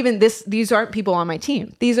 and not even this. These aren't people on my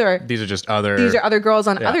team. These are just other. These are other girls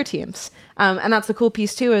on other teams. And that's the cool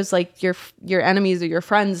piece too. Is like your enemies or your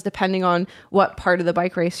friends, depending on what part of the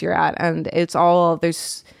bike race you're at. And it's all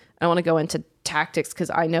there's. I don't want to go into tactics because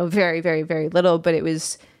I know very, very, very little. But it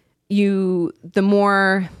was the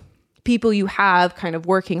more people you have kind of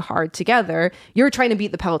working hard together, you're trying to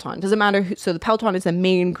beat the peloton. Doesn't matter who, so the peloton is the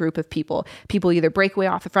main group of people either break away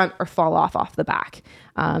off the front or fall off the back.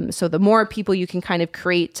 So the more people you can kind of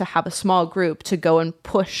create to have a small group to go and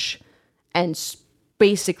push, and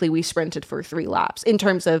basically we sprinted for 3 laps in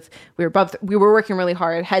terms of we were working really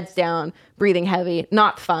hard, heads down, breathing heavy,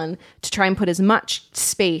 not fun, to try and put as much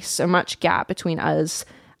space or much gap between us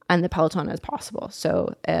and the peloton as possible.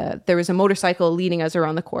 So there was a motorcycle leading us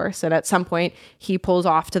around the course, and at some point he pulls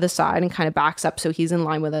off to the side and kind of backs up so he's in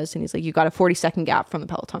line with us, and he's like, you got a 40-second gap from the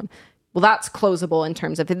peloton. Well, that's closable in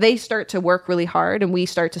terms of if they start to work really hard and we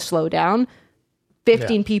start to slow down,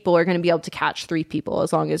 15 people are going to be able to catch 3 people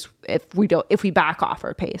as long as if we back off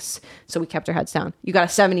our pace. So we kept our heads down. You got a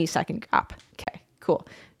 70-second gap. Okay, cool.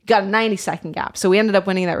 You got a 90-second gap. So we ended up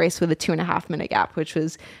winning that race with a 2.5-minute gap, which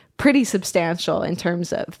was pretty substantial in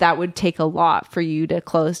terms of that would take a lot for you to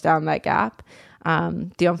close down that gap.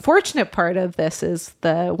 The unfortunate part of this is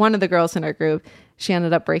one of the girls in our group, she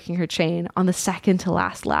ended up breaking her chain on the second to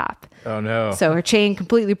last lap. Oh no. So her chain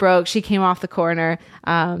completely broke. She came off the corner.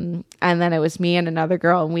 And then it was me and another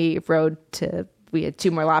girl, and we had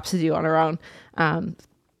 2 more laps to do on our own.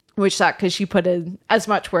 Which sucked because she put in as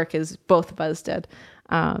much work as both of us did.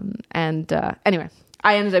 Anyway,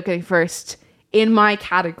 I ended up getting first in my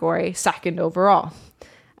category, second overall,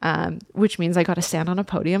 which means I got to stand on a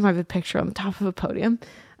podium. I have a picture on the top of a podium,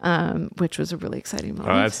 which was a really exciting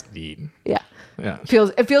moment. Oh, that's neat. Yeah. Yeah.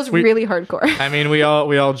 It feels really hardcore. I mean, we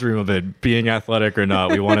all dream of it, being athletic or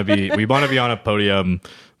not. We want to be on a podium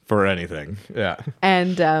for anything. Yeah.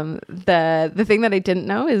 And the thing that I didn't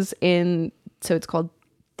know is so it's called,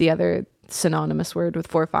 the other synonymous word with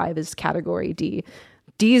 4-5 is category D.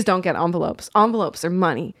 Ds don't get envelopes. Envelopes are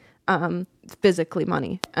money. Physically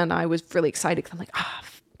money. And I was really excited because I'm like,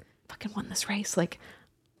 fucking won this race. Like,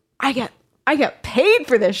 I get paid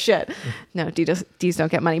for this shit. No, Ds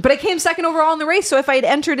don't get money. But I came second overall in the race. So if I had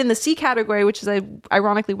entered in the C category, which is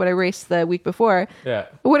ironically what I raced the week before, I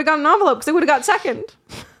would have gotten an envelope because I would have got second.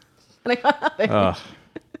 And I got nothing.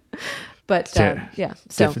 But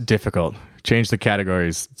so difficult. Change the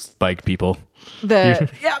categories, bike people.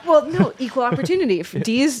 Equal opportunity.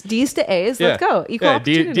 D's to A's, let's go. Equal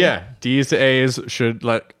opportunity. D's to A's should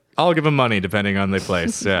I'll give them money depending on the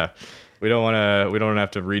place. Yeah. we don't want to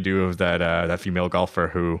have to redo that female golfer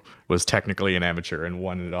who was technically an amateur and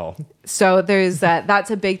won it all. So there's that's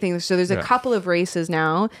a big thing. So there's a couple of races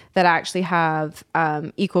now that actually have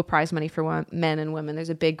equal prize money for men and women. There's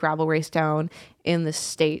a big gravel race down in the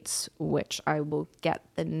States, which I will get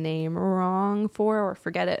the name wrong for or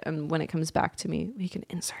forget it, and when it comes back to me, we can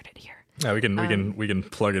insert it here. Yeah, we can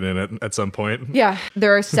plug it in at some point. Yeah,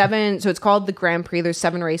 there are 7. So it's called the Grand Prix. There's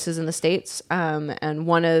 7 races in the States, and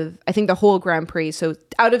I think the whole Grand Prix. So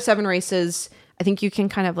out of 7 races, I think you can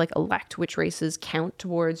kind of like elect which races count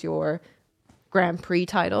towards your Grand Prix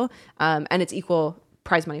title, and it's equal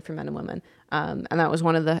prize money for men and women. And that was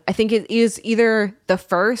one of the. I think it is either the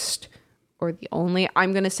first or the only.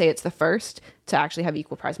 I'm going to say it's the first to actually have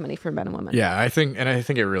equal prize money for men and women. Yeah, I think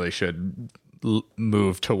it really should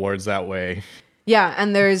move towards that way. Yeah,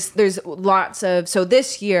 and there's lots of, so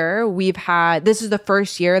this year this is the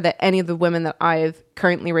first year that any of the women that I've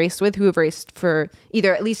currently raced with who have raced for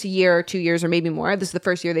either at least a year or 2 years or maybe more, this is the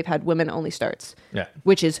first year they've had women only starts. Yeah.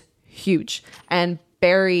 Which is huge. And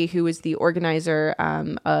Barry, who is the organizer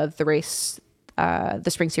of the race, the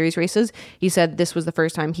Spring Series races, he said this was the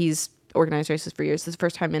first time he's organized races for years. This is the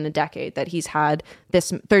first time in a decade that he's had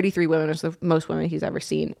this 33 women, is the most women he's ever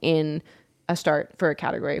seen in a start for a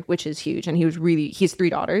category, which is huge. And he's 3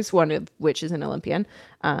 daughters, one of which is an Olympian.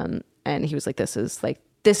 And he was like, this is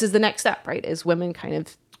the next step, right? Is women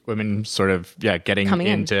sort of coming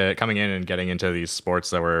in and getting into these sports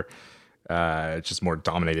that were just more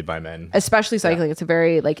dominated by men. Especially cycling. Yeah. It's a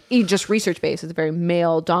very just research based. It's a very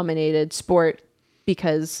male dominated sport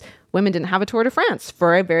because women didn't have a Tour de France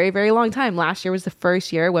for a very, very long time. Last year was the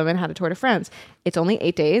first year women had a Tour de France. It's only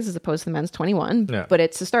 8 days as opposed to the men's 21, but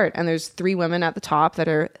it's a start. And there's 3 women at the top that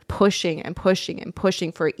are pushing and pushing and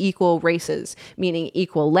pushing for equal races, meaning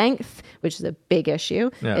equal length, which is a big issue,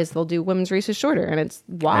 is they'll do women's races shorter. And it's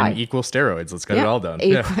why. And equal steroids. Let's get it all done.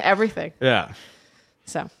 Everything. Yeah.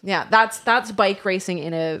 So, that's bike racing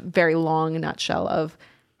in a very long nutshell of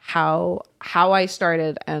how I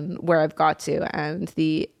started and where I've got to, and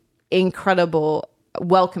the incredible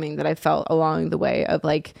welcoming that I felt along the way of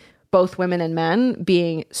both women and men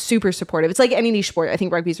being super supportive. It's like any niche sport. I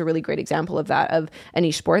think rugby is a really great example of that, of a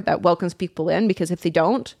niche sport that welcomes people in, because if they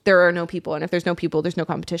don't, there are no people. And if there's no people, there's no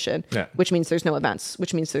competition, which means there's no events,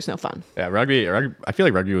 which means there's no fun. Yeah, rugby, I feel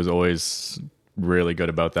like rugby was always really good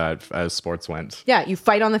about that as sports went. Yeah, you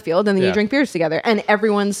fight on the field and then you drink beers together, and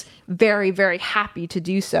everyone's very, very happy to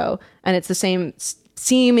do so. And it's the same,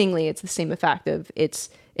 seemingly it's the same effect of it's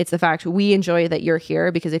the fact we enjoy that you're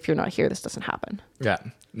here, because if you're not here, this doesn't happen. Yeah.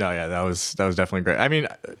 No, yeah, that was definitely great. I mean,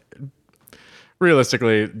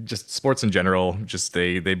 realistically, just sports in general, just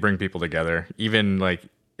they bring people together. Even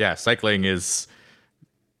cycling is,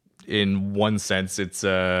 in one sense, it's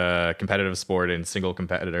a competitive sport and single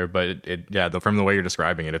competitor, but from the way you're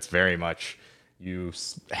describing it, it's very much you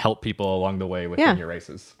help people along the way within your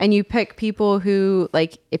races. And you pick people who,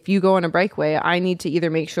 if you go on a breakaway, I need to either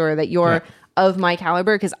make sure that you're of my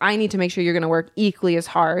caliber, because I need to make sure you're going to work equally as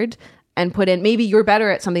hard and put in, maybe you're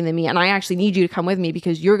better at something than me, and I actually need you to come with me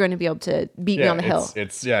because you're going to be able to beat me on the hill.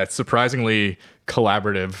 It's surprisingly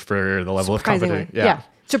collaborative for the level of competition. Yeah.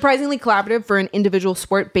 Surprisingly collaborative for an individual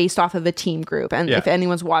sport based off of a team group. And if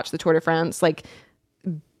anyone's watched the Tour de France,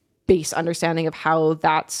 base understanding of how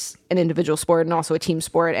that's an individual sport and also a team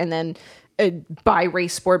sport, and then by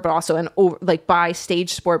race sport, but also by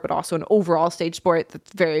stage sport, but also an overall stage sport.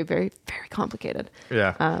 That's very, very, very complicated.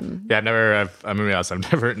 Yeah. I'm gonna be honest,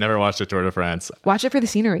 I've never watched a Tour de France. Watch it for the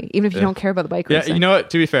scenery, even if you don't care about the bike racing. You know what?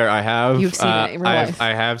 To be fair, I have. You've seen it in real life.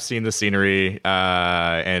 I have seen the scenery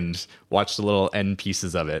and watched the little end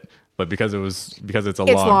pieces of it, but because it's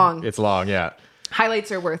long. It's long. Yeah.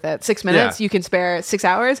 Highlights are worth it. 6 minutes, you can spare 6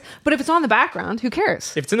 hours. But if it's on the background, who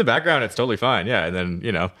cares? If it's in the background, it's totally fine. Yeah, and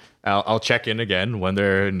then I'll check in again when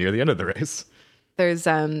they're near the end of the race. There's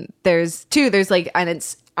and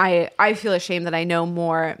it's I feel ashamed that I know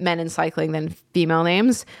more men in cycling than female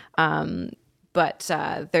names. But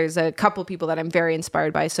there's a couple people that I'm very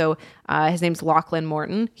inspired by. So his name's Lachlan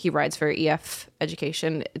Morton. He rides for EF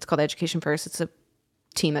Education. It's called Education First. It's a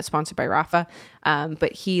team that's sponsored by Rafa.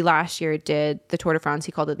 But he last year did the Tour de France.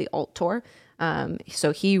 He called it the Alt Tour.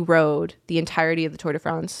 So he rode the entirety of the Tour de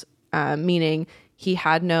France, meaning he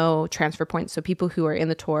had no transfer points. So people who are in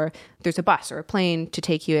the tour, there's a bus or a plane to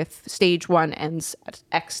take you. If stage 1 ends at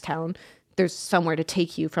X town, there's somewhere to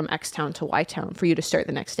take you from X town to Y town for you to start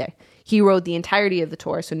the next day. He rode the entirety of the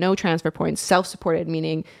tour. So no transfer points, self-supported,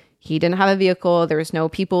 meaning he didn't have a vehicle. There was no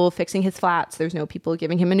people fixing his flats. There's no people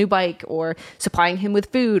giving him a new bike or supplying him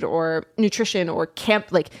with food or nutrition or camp.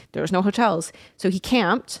 There was no hotels. So he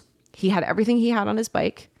camped. He had everything he had on his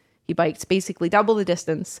bike. He biked basically double the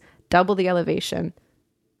distance, double the elevation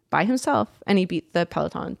by himself, and he beat the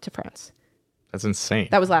peloton to France. That's insane.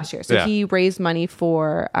 That was last year. So he raised money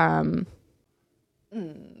for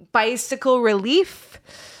bicycle relief.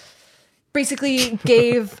 Basically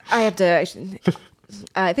gave, I think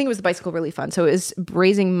it was the bicycle relief fund. So it was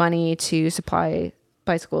raising money to supply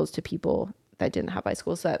bicycles to people that didn't have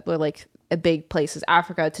bicycles, that were like a big places,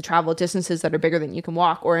 Africa, to travel distances that are bigger than you can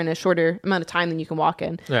walk, or in a shorter amount of time than you can walk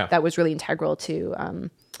in. Yeah. That was really integral to,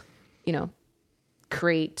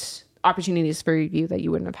 create opportunities for you that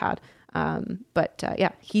you wouldn't have had. But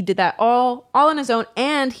he did that all on his own,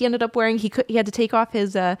 and he ended up wearing, he had to take off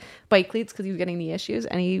his bike cleats because he was getting knee issues,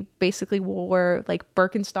 and he basically wore like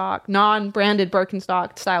Birkenstock, non-branded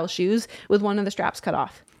Birkenstock style shoes with one of the straps cut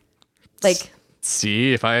off. Like,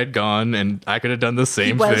 see, if I had gone and I could have done the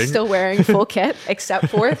same thing. He was still wearing full kit except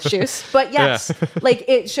for shoes. But yes, like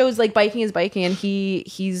it shows like biking is biking, and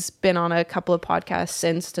he's been on a couple of podcasts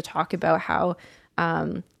since to talk about how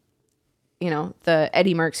the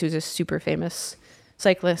Eddie Merckx, who's a super famous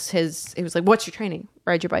cyclist, he was like, what's your training?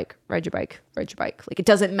 Ride your bike, ride your bike, ride your bike. Like, it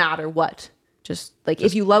doesn't matter what. Just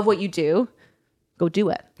if you love what you do, go do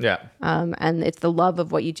it. Yeah. And it's the love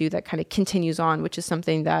of what you do that kind of continues on, which is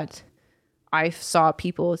something that I saw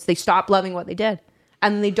people, they stop loving what they did,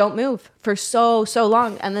 and then they don't move for so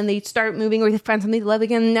long. And then they start moving, or they find something to love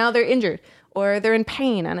again. And now they're injured or they're in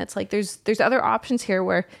pain. And it's like, there's other options here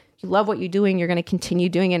where you love what you're doing. You're going to continue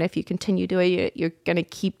doing it. If you continue doing it, you're going to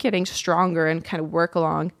keep getting stronger and kind of work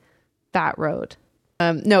along that road.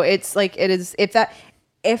 No, it's like, it is,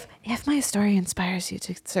 if my story inspires you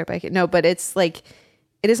to start biking, no, but it's like,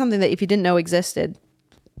 it is something that if you didn't know existed,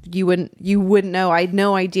 you wouldn't know. I had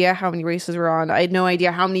no idea how many races were on. I had no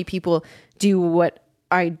idea how many people do what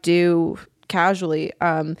I do casually.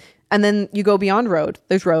 And then you go beyond road,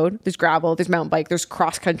 there's gravel, there's mountain bike, there's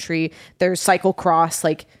cross country, there's cycle cross.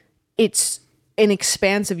 Like, it's an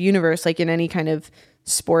expansive universe. Like in any kind of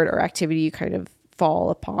sport or activity you kind of fall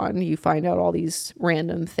upon, you find out all these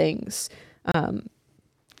random things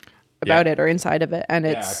about it or inside of it. And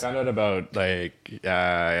I found out about I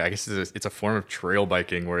guess it's a form of trail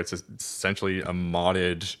biking where it's essentially a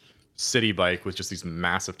modded city bike with just these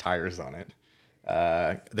massive tires on it.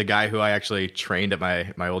 The guy who I actually trained at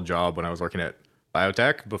my old job when I was working at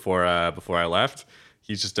biotech before I left,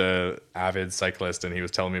 he's just a avid cyclist, and he was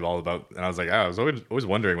telling me all about, and I was like, I was always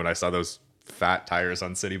wondering when I saw those fat tires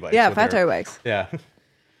on city bikes. Yeah, tire bikes. Yeah.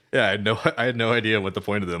 Yeah, I had no idea what the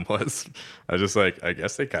point of them was. I was just like, I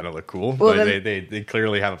guess they kind of look cool, well, but they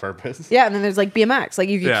clearly have a purpose. Yeah, and then there's like BMX. Like,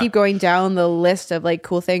 you keep going down the list of like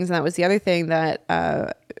cool things, and that was the other thing that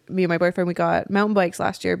me and my boyfriend, we got mountain bikes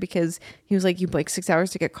last year because he was like, you bike 6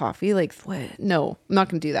 hours to get coffee? Like, what? No, I'm not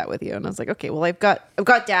going to do that with you. And I was like, okay, well, I've got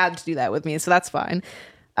dad to do that with me, so that's fine.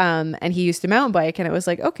 And he used to mountain bike, and it was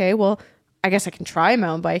like, okay, well, I guess I can try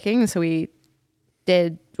mountain biking. And so we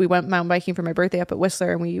went mountain biking for my birthday up at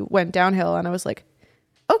Whistler, and we went downhill, and I was like,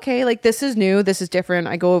 okay, like, this is new, this is different.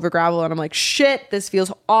 I go over gravel, and I'm like, shit, this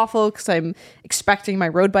feels awful, because I'm expecting my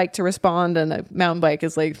road bike to respond, and a mountain bike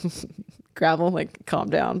is like gravel. Like, calm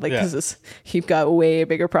down, like, because you've got way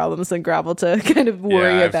bigger problems than gravel to kind of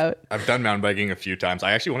worry about. I've done mountain biking a few times.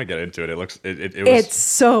 I actually want to get into it. It's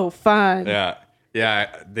so fun. Yeah.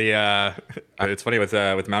 It's funny with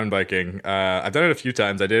mountain biking. I've done it a few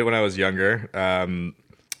times. I did it when I was younger.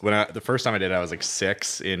 The first time I did it, I was like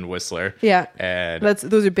 6 in Whistler. Yeah, and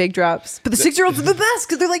those are big drops. But the 6-year-olds are the best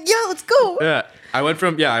because they're like, yeah, let's go. Yeah, I went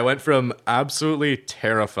from absolutely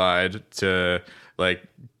terrified to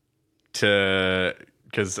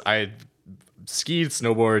because I skied,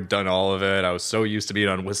 snowboard, done all of it. I was so used to being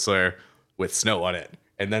on Whistler with snow on it.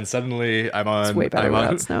 And then suddenly I'm on. It's way better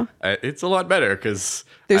without snow. It's a lot better because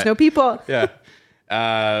there's no people. Yeah.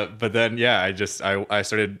 But then, I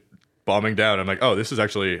started bombing down. I'm like, oh, this is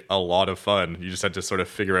actually a lot of fun. You just had to sort of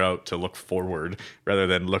figure out to look forward rather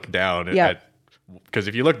than look down. Yeah. Because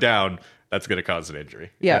if you look down, that's going to cause an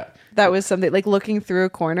injury. Yeah. That was something like looking through a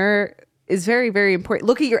corner is very, very important.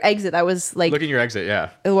 Look at your exit. That was like looking at your exit.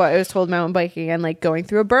 Yeah. What I was told mountain biking, and like going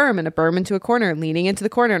through a berm into a corner, leaning into the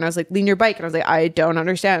corner. And I was like, lean your bike. And I was like, I don't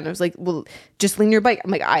understand. And I was like, well, just lean your bike.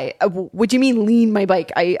 I'm like, what do you mean lean my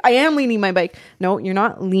bike? I am leaning my bike. No, you're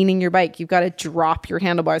not leaning your bike. You've got to drop your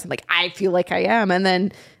handlebars. I'm like, I feel like I am. And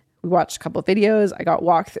then we watched a couple of videos. I got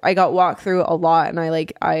walked through a lot, and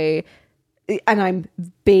I'm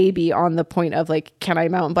baby on the point of like, can I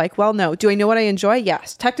mountain bike? Well, no. Do I know what I enjoy?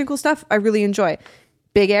 Yes. Technical stuff, I really enjoy.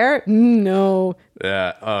 Big air? No.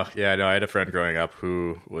 Yeah. Oh, yeah. No, I had a friend growing up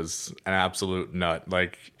who was an absolute nut.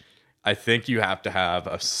 Like, I think you have to have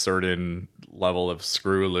a certain level of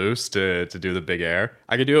screw loose to do the big air.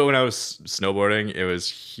 I could do it when I was snowboarding. It was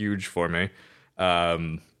huge for me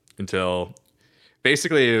until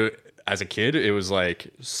basically as a kid, it was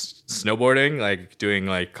like snowboarding, like doing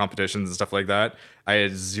like competitions and stuff like that. I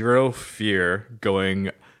had zero fear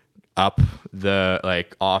going up the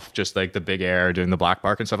like off just like the big air, doing the black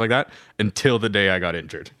bark and stuff like that until the day I got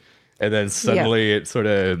injured. And then suddenly it sort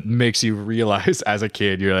of makes you realize as a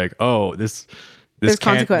kid, you're like, oh, there's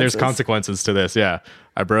consequences to this. Yeah.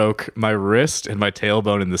 I broke my wrist and my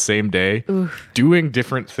tailbone in the same day. Oof. Doing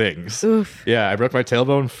different things. Oof. Yeah. I broke my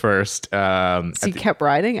tailbone first. So you kept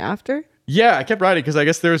riding after? Yeah, I kept riding because I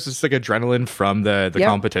guess there was just like adrenaline from the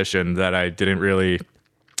competition that I didn't really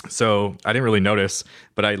notice,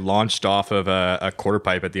 but I launched off of a quarter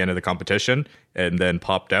pipe at the end of the competition and then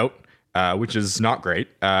popped out. Which is not great.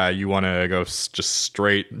 You want to go just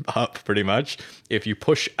straight up pretty much. If you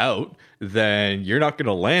push out, then you're not going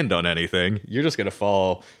to land on anything. You're just going to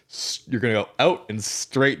fall. You're going to go out and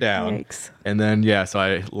straight down. Yikes. And then, so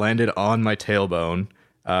I landed on my tailbone,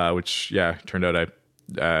 which, turned out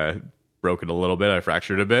I broke it a little bit. I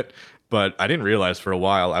fractured a bit. But I didn't realize for a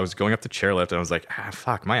while. I was going up the chairlift and I was like,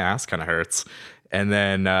 fuck, my ass kind of hurts. And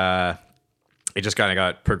then it just kind of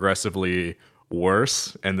got progressively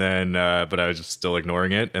worse, and then but I was just still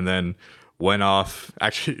ignoring it, and then went off.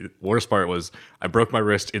 Actually, the worst part was I broke my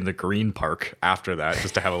wrist in the green park after that,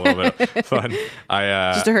 just to have a little bit of fun.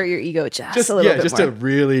 I just to hurt your ego just a little bit just more. To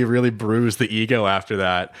really bruise the ego after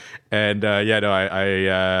that. And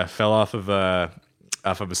I fell off of a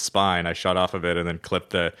spine. I shot off of it and then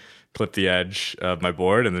clipped the edge of my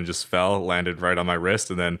board, and then just fell, landed right on my wrist.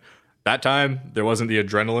 And then that time there wasn't the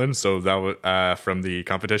adrenaline, so that was from the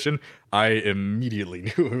competition. I immediately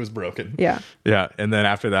knew it was broken. Yeah. And then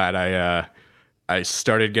after that, I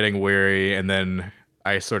started getting weary, and then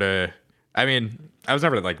I was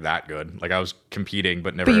never like that good. Like I was competing,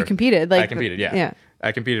 but never. But you competed. I competed. Yeah.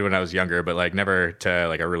 I competed when I was younger, but like never to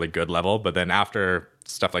like a really good level. But then after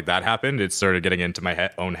stuff like that happened, it started getting into my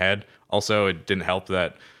own head. Also, it didn't help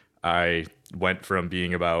that I went from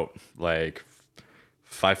being about like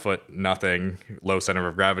 5'0", low center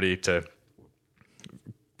of gravity, to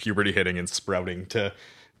puberty hitting and sprouting to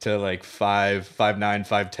like 5'9",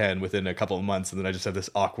 5'10" within a couple of months, and then I just have this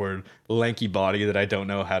awkward, lanky body that I don't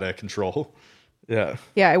know how to control. Yeah.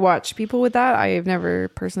 I watch people with that. I have never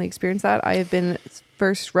personally experienced that. I have been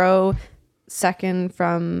first row, second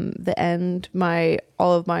from the end.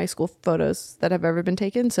 All of my school photos that have ever been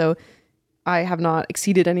taken. So I have not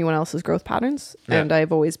exceeded anyone else's growth patterns, and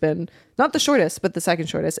I've always been not the shortest, but the second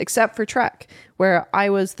shortest, except for track, where I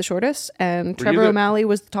was the shortest and Trevor O'Malley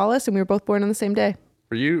was the tallest, and we were both born on the same day.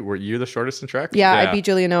 Were you the shortest in track? Yeah. I beat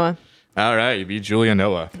Julia Noah. All right, you beat Julia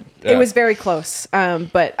Noah. Yeah. It was very close,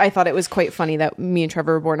 but I thought it was quite funny that me and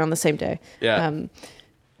Trevor were born on the same day. Yeah, we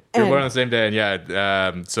were born on the same day,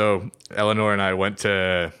 and so Eleanor and I went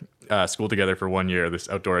to school together for 1 year, this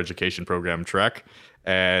outdoor education program, Trek,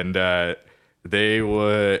 and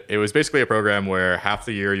it was basically a program where half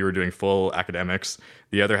the year you were doing full academics,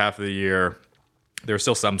 the other half of the year there was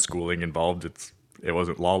still some schooling involved. It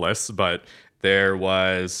wasn't lawless, but there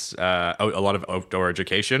was a lot of outdoor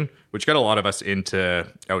education, which got a lot of us into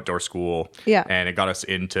outdoor school. Yeah. And it got us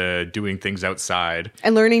into doing things outside.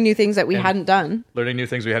 And learning new things that we hadn't done.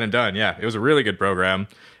 Yeah. It was a really good program.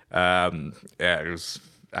 It was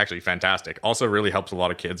actually fantastic. Also really helps a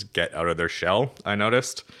lot of kids get out of their shell, I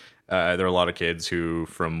noticed. There are a lot of kids who,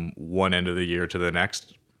 from one end of the year to the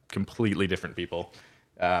next, completely different people.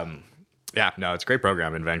 It's a great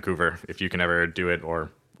program in Vancouver. If you can ever do it,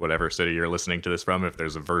 or whatever city you're listening to this from, if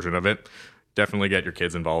there's a version of it, definitely get your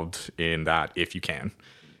kids involved in that if you can.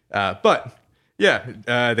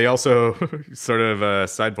 They also sort of a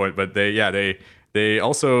side point, but they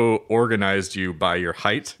also organized you by your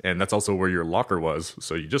height, and that's also where your locker was.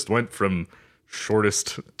 So you just went from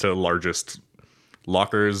shortest to largest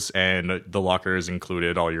lockers, and the lockers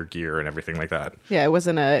included all your gear and everything like that. Yeah, it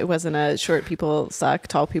wasn't a short people suck,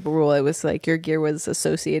 tall people rule. It was like your gear was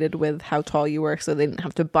associated with how tall you were, so they didn't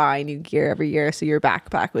have to buy new gear every year. So your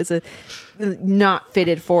backpack was not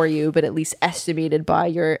fitted for you, but at least estimated by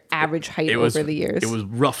your average height over the years. It was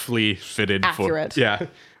roughly fitted accurate.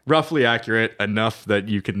 Roughly accurate enough that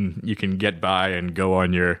you can get by and go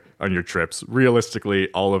on your trips.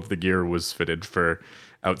 Realistically, all of the gear was fitted for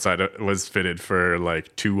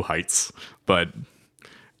like 2 heights, but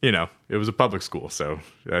it was a public school, so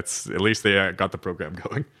that's at least they got the program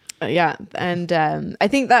going. And I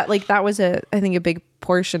think that that was a big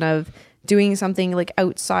portion of doing something like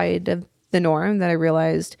outside of the norm that I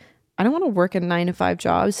realized I don't want to work a 9-to-5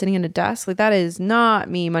 job sitting in a desk. Like, that is not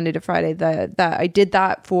me Monday to Friday. That I did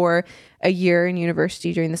that for a year in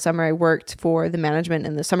university. During the summer, I worked for the management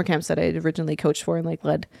and the summer camps that I had originally coached for and like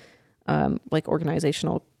led like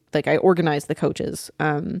organizational, like I organized the coaches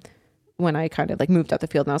when I kind of like moved up the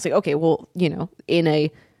field. And I was like, okay, well, you know, in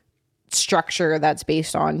a structure that's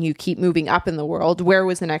based on you keep moving up in the world, where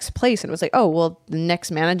was the next place? And it was like, oh, well, the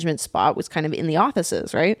next management spot was kind of in the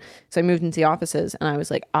offices, right? So I moved into the offices and I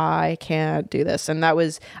was like, I can't do this. And that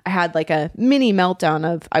was, I had like a mini meltdown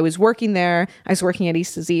of, I was working there, I was working at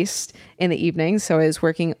East is East in the evenings. So I was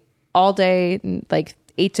working all day, like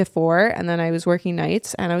 8 to 4, and then I was working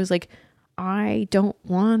nights, and I was like, I don't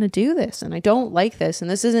want to do this, and I don't like this,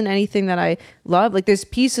 and this isn't anything that I love. Like, there's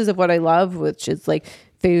pieces of what I love, which is like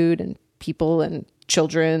food and people and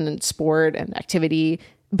children and sport and activity,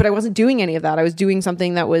 but I wasn't doing any of that. I was doing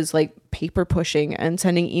something that was like paper pushing and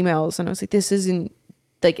sending emails, and I was like, this isn't,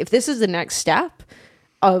 like, if this is the next step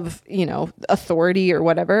of, you know, authority or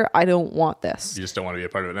whatever, I don't want this. You just don't want to be a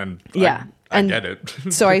part of it. And yeah, I get it.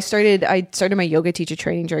 So I started my yoga teacher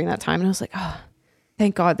training during that time, and I was like, oh,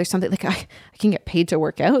 thank God there's something, like I can get paid to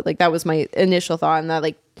work out. Like, that was my initial thought, and that,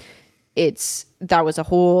 like, that was a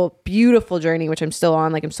whole beautiful journey, which I'm still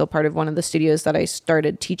on. Like, I'm still part of one of the studios that I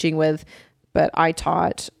started teaching with, but I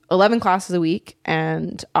taught 11 classes a week,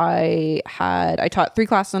 and I taught 3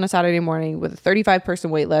 classes on a Saturday morning with a 35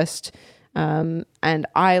 person wait list. And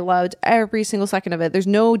I loved every single second of it. There's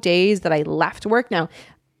no days that I left work. Now,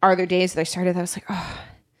 are there days that I started that I was like, oh,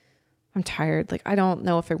 I'm tired. Like, I don't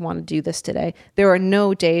know if I want to do this today. There are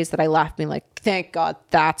no days that I left being like, thank God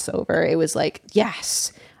that's over. It was like,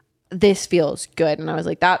 yes, this feels good. And I was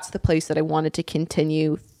like, that's the place that I wanted to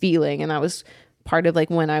continue feeling. And that was part of like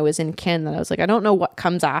when I was in kin, that I was like, I don't know what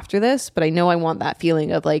comes after this, but I know I want that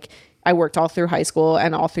feeling of like, I worked all through high school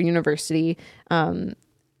and all through university.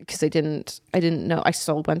 Because I didn't know. I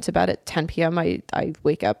still went to bed at 10 p.m. I can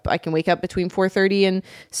wake up between 4:30 and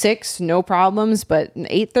 6, no problems. But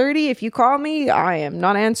 8:30, if you call me, I am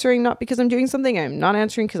not answering, not because I'm doing something. I'm not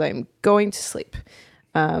answering because I'm going to sleep.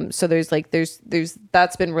 So there's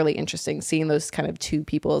that's been really interesting, seeing those kind of two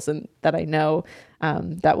peoples and that I know,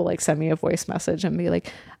 that will like send me a voice message and be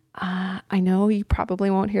like, I know you probably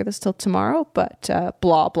won't hear this till tomorrow, but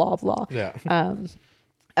blah, blah, blah. Yeah.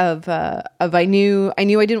 I knew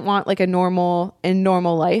I didn't want like a normal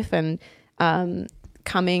life, and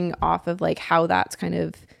coming off of like how that's kind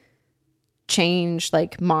of changed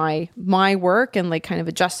like my work and like kind of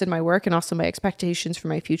adjusted my work and also my expectations for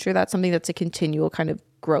my future. That's something that's a continual kind of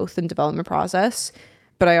growth and development process.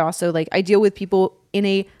 But I also I deal with people in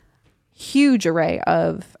a huge array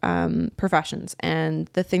of professions, and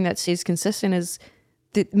the thing that stays consistent is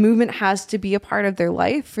the movement has to be a part of their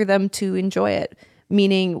life for them to enjoy it.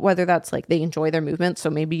 Meaning, whether that's like they enjoy their movement, so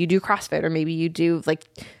maybe you do CrossFit, or maybe you do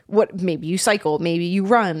maybe you cycle, maybe you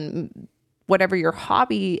run, whatever your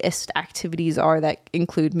hobbyist activities are that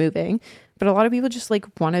include moving. But a lot of people just like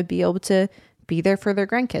want to be able to be there for their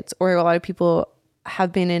grandkids, or a lot of people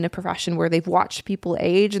have been in a profession where they've watched people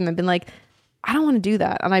age and they've been like, I don't want to do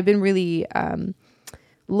that. And I've been really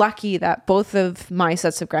lucky that both of my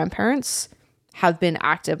sets of grandparents have been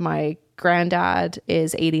active. My granddad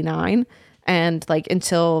is 89. And like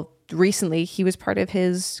until recently, he was part of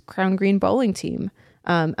his Crown Green bowling team,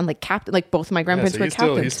 and like captain. Like both of my grandparents were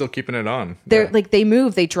captains. He's still keeping it on. They're like they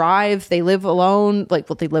move, they drive, they live alone.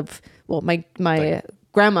 My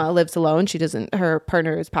grandma lives alone. She doesn't. Her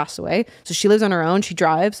partner has passed away, so she lives on her own. She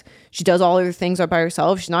drives. She does all of her things by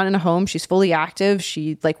herself. She's not in a home. She's fully active.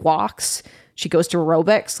 She like walks. She goes to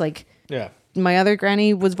aerobics. Like yeah. My other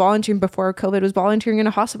granny was volunteering before COVID, was volunteering in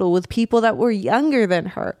a hospital with people that were younger than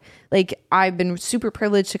her. Like, I've been super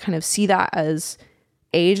privileged to kind of see that as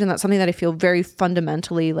age. And that's something that I feel very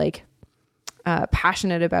fundamentally like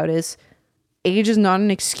passionate about, is age is not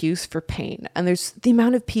an excuse for pain. And there's the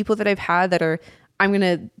amount of people that I've had that are, I'm going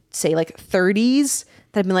to say like 30s,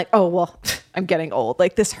 that have been like, oh, well, I'm getting old.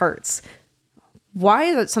 Like, this hurts. Why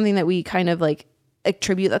is that something that we kind of like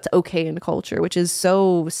attribute that's okay in culture, which is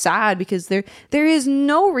so sad, because there is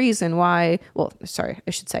no reason why, well, sorry,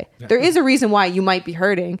 I should say, there is a reason why you might be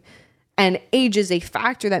hurting, and age is a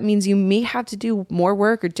factor. That means you may have to do more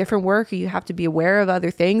work or different work, or you have to be aware of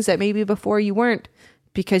other things that maybe before you weren't,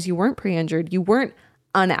 because you weren't pre-injured, you weren't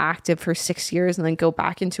unactive for 6 years and then go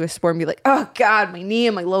back into a sport and be like, oh God, my knee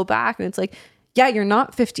and my low back. And it's like, yeah, you're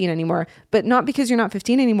not 15 anymore, but not because you're not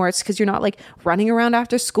 15 anymore. It's because you're not like running around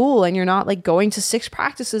after school, and you're not like going to 6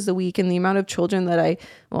 practices a week. And the amount of children that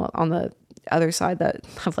on the other side that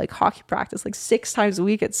have like hockey practice like 6 times a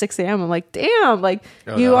week at 6 a.m. I'm like, damn, like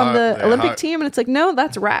you on the Olympic team. And it's like, no,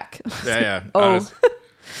 that's rec. Yeah. Oh,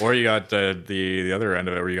 Or you got the other end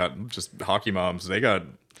of it where you got just hockey moms. They got,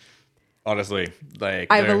 honestly, like...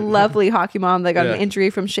 I have a lovely hockey mom that got an injury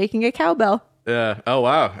from shaking a cowbell. Yeah. Oh,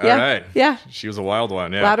 wow. All right. Yeah. She was a wild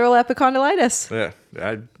one. Yeah. Lateral epicondylitis.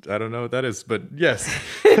 Yeah. I don't know what that is, but yes.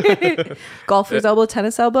 Golfer's elbow,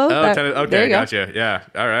 tennis elbow. Okay, gotcha. Yeah.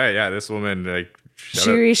 All right. Yeah. This woman, like...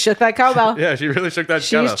 She shook that cowbell. Yeah, she really shook that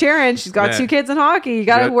cowbell. She's cheering. She's got 2 kids in hockey. You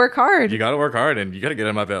got to work hard. You got to work hard, and you got to get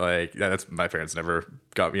them up at like... Yeah, that's... My parents never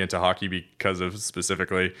got me into hockey because of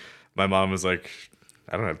specifically... My mom was like,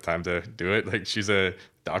 I don't have time to do it. Like, she's a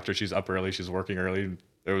doctor. She's up early. She's working early.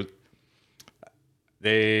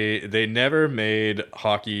 They never made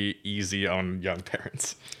hockey easy on young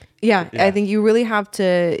parents. Yeah, I think you really have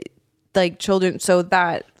to, like, children. So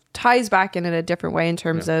that ties back in a different way in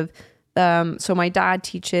terms of, so my dad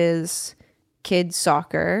teaches kids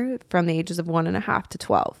soccer from the ages of 1.5 to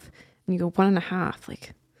 12. And you go, 1.5,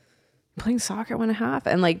 like playing soccer at 1.5.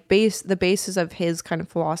 And like the basis of his kind of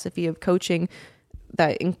philosophy of coaching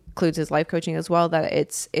that includes his life coaching as well, that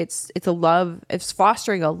it's a love, it's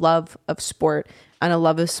fostering a love of sport. And a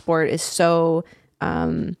love of sport is so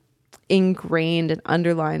ingrained and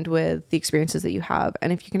underlined with the experiences that you have.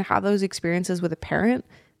 And if you can have those experiences with a parent,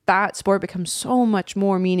 that sport becomes so much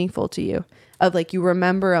more meaningful to you. Of like, you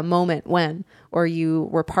remember a moment when, or you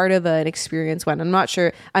were part of an experience when. I'm not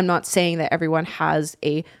saying that everyone has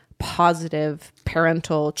a positive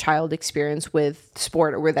parental child experience with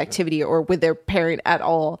sport or with activity or with their parent at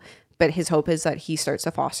all. But his hope is that he starts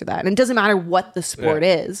to foster that. And it doesn't matter what the sport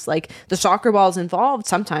is. Like, the soccer ball is involved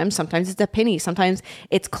sometimes it's a penny, sometimes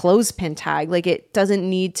it's clothespin tag. Like, it doesn't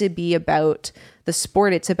need to be about the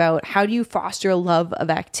sport. It's about how do you foster a love of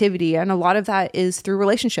activity. And a lot of that is through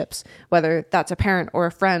relationships, whether that's a parent or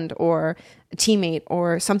a friend or a teammate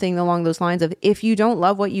or something along those lines of, if you don't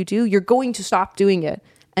love what you do, you're going to stop doing it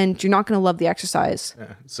and you're not going to love the exercise.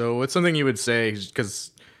 Yeah. So what's something you would say, because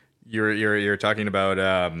you're talking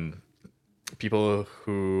about people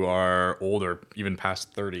who are older, even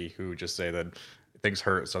past 30, who just say that things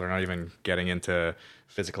hurt, so they're not even getting into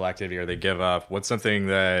physical activity or they give up.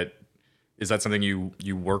 Is that something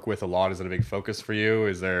you work with a lot? Is it a big focus for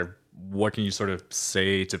you? What can you sort of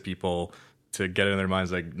say to people to get in their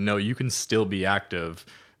minds like, no, you can still be active.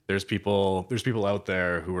 There's people out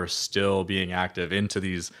there who are still being active into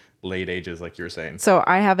these late ages, like you were saying. So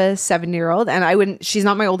I have a 7-year-old, and she's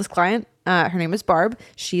not my oldest client. Her name is Barb.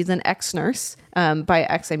 She's an ex-nurse. By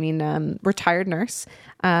ex, I mean retired nurse.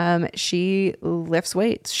 She lifts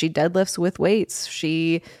weights. She deadlifts with weights.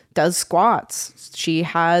 She does squats. She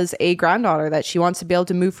has a granddaughter that she wants to be able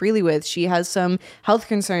to move freely with. She has some health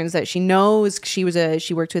concerns that she knows. She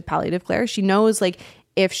worked with palliative care. She knows, like,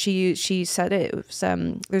 if she said it was,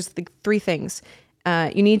 there's like 3 things.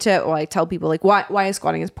 You need to, I tell people, like, why is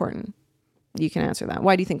squatting important? You can answer that.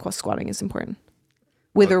 Why do you think squatting is important?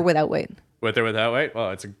 With or without weight? With or without weight?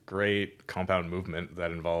 Well, it's a great compound movement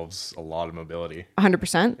that involves a lot of mobility.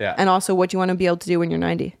 100%? Yeah. And also, what do you want to be able to do when you're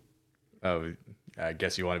 90? Oh, I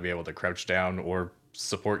guess you want to be able to crouch down or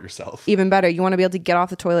support yourself. Even better, you want to be able to get off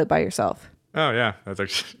the toilet by yourself. Oh yeah, that's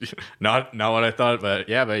actually not what I thought, but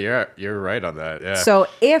yeah, but you're right on that. Yeah. So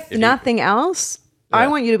if nothing else, I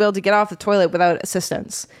want you to be able to get off the toilet without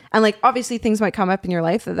assistance. And like, obviously things might come up in your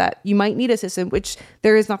life that you might need assistance, which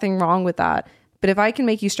there is nothing wrong with that. But if I can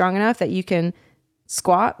make you strong enough that you can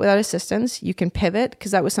squat without assistance, you can pivot,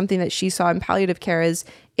 because that was something that she saw in palliative care, is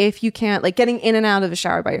if you can't, like, getting in and out of the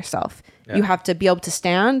shower by yourself, you have to be able to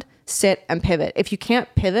stand, sit, and pivot. If you can't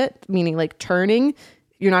pivot, meaning like turning,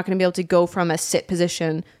 you're not going to be able to go from a sit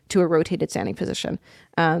position to a rotated standing position.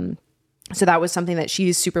 So that was something that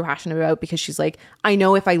she's super passionate about, because she's like, I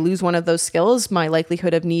know if I lose one of those skills, my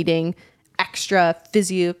likelihood of needing extra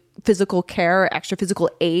physical care, extra physical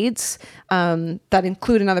aids that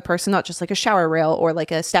include another person, not just like a shower rail or like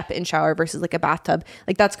a step-in shower versus like a bathtub,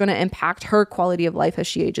 like that's going to impact her quality of life as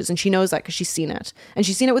she ages. And she knows that because she's seen it. And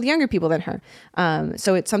she's seen it with younger people than her.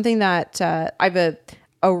 So it's something that I have a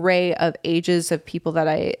array of ages of people that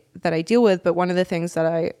I deal with. But one of the things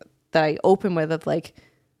that I open with, of like,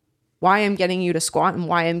 why I'm getting you to squat and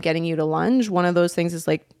why I'm getting you to lunge, one of those things is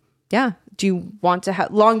like, yeah, do you want to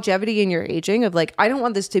have longevity in your aging? Of like, I don't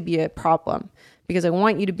want this to be a problem, because I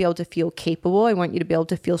want you to be able to feel capable. I want you to be able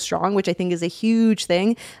to feel strong, which I think is a huge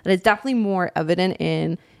thing that is definitely more evident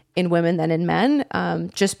in women than in men,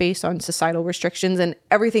 just based on societal restrictions. And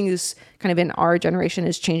everything is kind of in our generation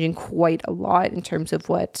is changing quite a lot in terms of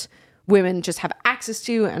what women just have access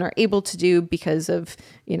to and are able to do, because of,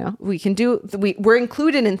 we're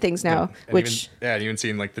included in things now, even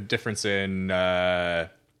seeing like the difference in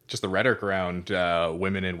just the rhetoric around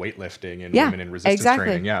women in weightlifting and women in resistance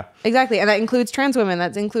training. Yeah, exactly. And that includes trans women.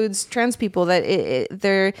 That includes trans people. That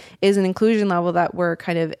there is an inclusion level that we're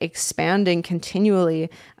kind of expanding continually.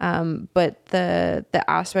 But the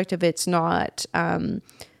aspect of it's not,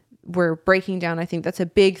 we're breaking down. I think that's a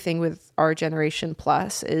big thing with our generation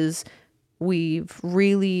plus is we've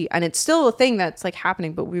really, and it's still a thing that's like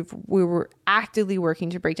happening, but we were actively working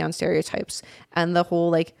to break down stereotypes and the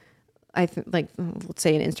whole like, I think like let's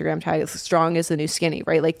say an Instagram tag is strong is the new skinny,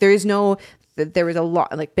 right? Like there was a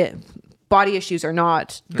lot like body issues are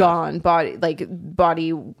not gone, body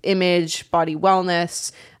image, body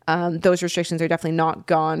wellness, those restrictions are definitely not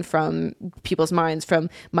gone from people's minds. From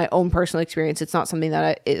my own personal experience, it's not something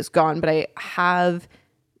that is gone, but I have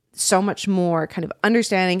so much more kind of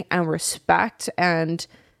understanding and respect, and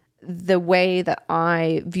the way that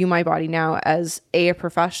I view my body now as a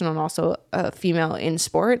professional and also a female in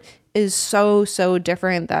sport is so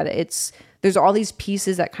different that there's all these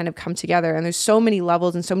pieces that kind of come together, and there's so many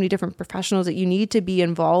levels and so many different professionals that you need to be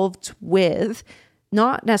involved with,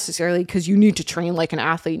 not necessarily because you need to train like an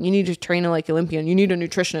athlete, and you need to train like an Olympian, you need a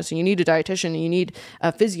nutritionist, and you need a dietitian, and you need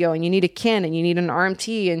a physio, and you need a kin, and you need an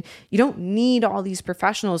RMT, and you don't need all these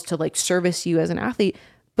professionals to like service you as an athlete.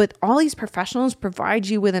 But all these professionals provide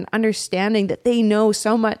you with an understanding that they know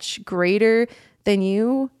so much greater than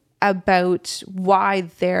you about why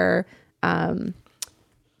their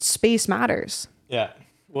space matters. Yeah.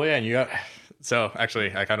 Well, yeah. And so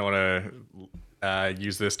actually, I kind of want to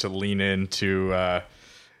use this to lean into,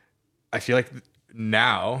 I feel like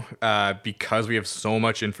now, because we have so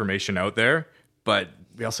much information out there, but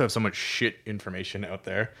we also have so much shit information out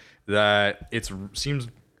there that it seems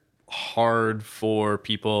hard for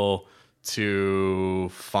people to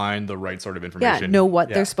find the right sort of information. Know what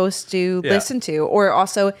they're supposed to listen to. Or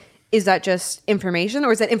also, is that just information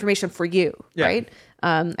or is that information for you? Right?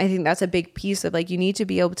 I think that's a big piece of like, you need to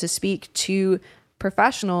be able to speak to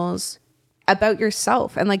professionals about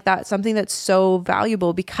yourself. And like, that's something that's so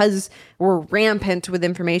valuable because we're rampant with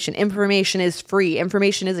information. Information is free.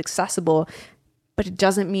 Information is accessible, but it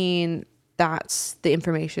doesn't mean that's the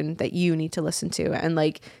information that you need to listen to. And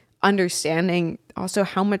like, understanding also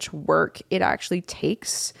how much work it actually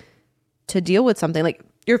takes to deal with something like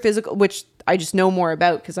your physical, which I just know more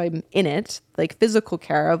about because I'm in it, like physical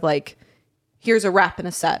care of like, here's a rep and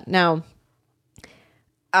a set. Now,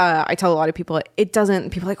 I tell a lot of people, people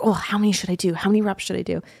are like, oh, how many should I do? How many reps should I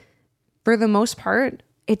do? For the most part,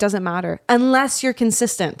 it doesn't matter unless you're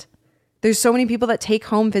consistent. There's so many people that take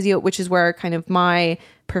home physio, which is where kind of my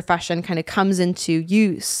profession kind of comes into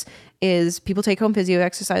use, is people take home physio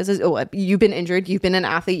exercises. Oh, you've been injured. You've been an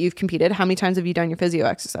athlete. You've competed. How many times have you done your physio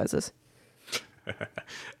exercises?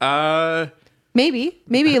 Maybe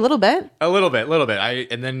a little bit. A little bit.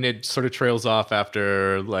 And then it sort of trails off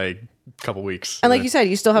after like a couple weeks. And like you said,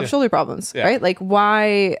 you still have shoulder problems, right? Like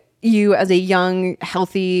why you as a young,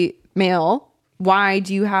 healthy male, why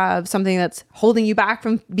do you have something that's holding you back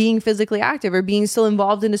from being physically active or being still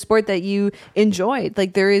involved in a sport that you enjoyed?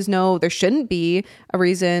 Like there shouldn't be a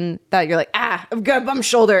reason that you're like, I've got a bum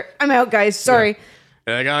shoulder. I'm out, guys. Sorry. Yeah.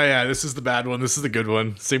 Like, oh yeah, this is the bad one. This is the good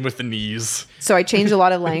one. Same with the knees. So I change a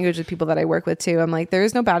lot of language with people that I work with too. I'm like, there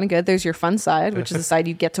is no bad and good. There's your fun side, which is the side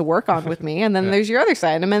you get to work on with me. And then there's your other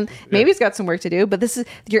side. I mean, maybe it's got some work to do, but this is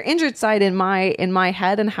your injured side in my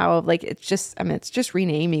head, and how like, it's just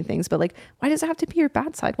renaming things, but like, why does it have to be your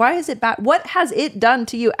bad side? Why is it bad? What has it done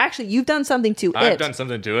to you? Actually, you've done something to it. I've done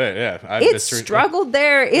something to it. Yeah. It's struggled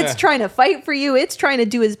there. It's trying to fight for you. It's trying to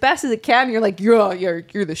do as best as it can. You're like,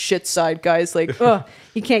 you're the shit side, guys. Like,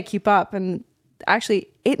 you can't keep up. And actually,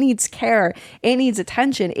 it needs care. It needs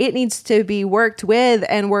attention. It needs to be worked with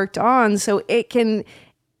and worked on so it can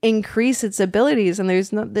increase its abilities. And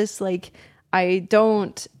there's not this like, we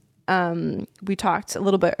talked a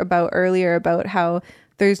little bit about earlier about how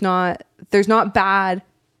there's not bad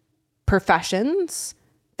professions.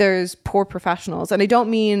 There's poor professionals. And I don't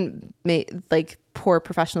mean like poor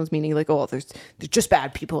professionals meaning like, oh, there's just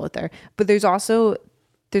bad people out there. But there's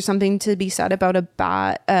something to be said about a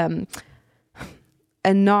bad,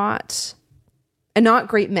 a not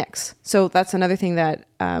great mix. So that's another thing that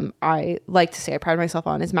I like to say I pride myself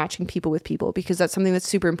on is matching people with people, because that's something that's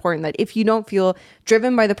super important. That if you don't feel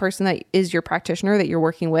driven by the person that is your practitioner that you're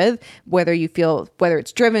working with, whether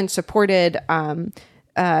it's driven, supported,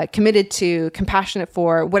 committed to, compassionate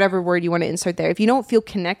for, whatever word you want to insert there, if you don't feel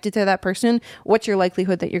connected to that person, what's your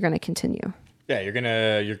likelihood that you're going to continue? Yeah, you're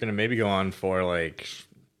gonna maybe go on for like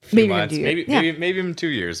few months, maybe even 2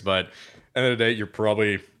 years, but at the end of the day, you're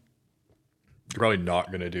probably not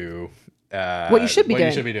going to do what you should be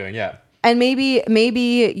doing. Yeah. And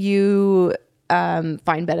maybe you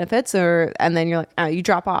find benefits, and then you're like, oh, you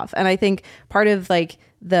drop off. And I think part of like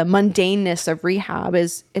the mundaneness of rehab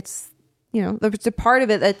is there's a part of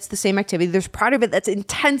it that's the same activity. There's part of it that's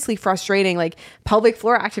intensely frustrating, like pelvic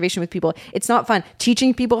floor activation with people. It's not fun.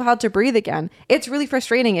 Teaching people how to breathe again. It's really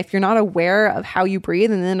frustrating if you're not aware of how you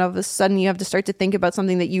breathe, and then all of a sudden you have to start to think about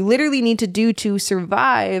something that you literally need to do to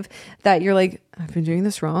survive, that you're like, I've been doing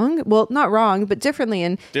this wrong. Well, not wrong, but differently.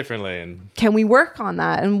 And can we work on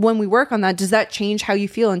that? And when we work on that, does that change how you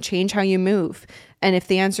feel and change how you move? And if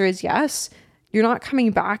the answer is yes, you're not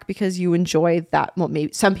coming back because you enjoy that. Well,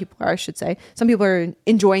 maybe some people are, I should say. Some people are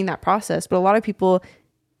enjoying that process, but a lot of people,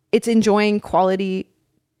 it's enjoying quality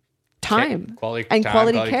time, quality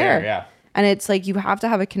care. Yeah. And it's like, you have to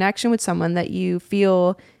have a connection with someone that you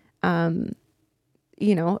feel, a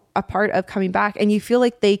part of coming back, and you feel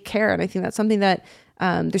like they care. And I think that's something that,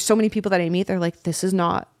 there's so many people that I meet, they're like, this has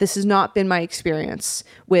not been my experience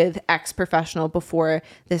with X professional before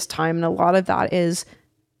this time. And a lot of that is,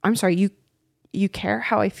 I'm sorry, you care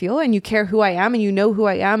how I feel, and you care who I am, and you know who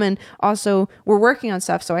I am. And also we're working on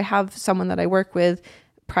stuff. So I have someone that I work with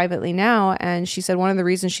privately now, and she said one of the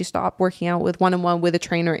reasons she stopped working out with one-on-one with a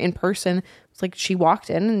trainer in person was like, she walked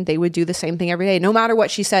in and they would do the same thing every day. No matter what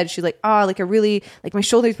she said, she's like, my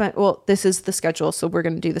shoulders went, well, this is the schedule, so we're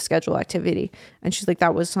going to do the schedule activity. And she's like,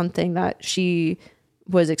 that was something that she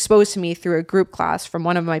was exposed to me through a group class from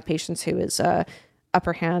one of my patients who is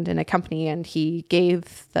upper hand in a company, and he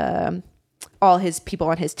gave all his people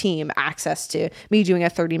on his team access to me doing a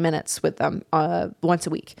 30 minutes with them once a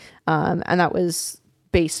week. And that was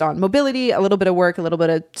based on mobility, a little bit of work, a little bit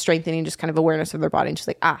of strengthening, just kind of awareness of their body. And she's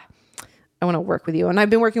like, I want to work with you. And I've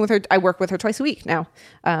been working with her. I work with her twice a week now.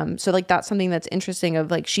 So like, that's something that's interesting,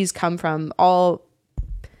 of like, she's come from all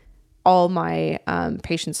my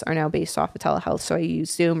patients are now based off of telehealth. So I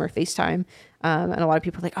use Zoom or FaceTime. And a lot of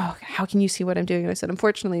people are like, oh, how can you see what I'm doing? And I said,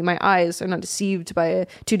 unfortunately, my eyes are not deceived by a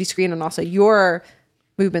 2D screen, and also your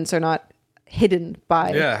movements are not hidden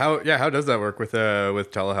by. How does that work with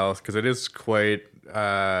telehealth? Because it is quite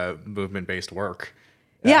movement based work.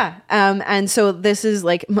 Yeah. And so this is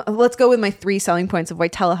like, let's go with my 3 selling points of why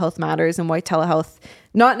telehealth matters, and why telehealth,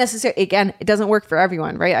 not necessarily, again, it doesn't work for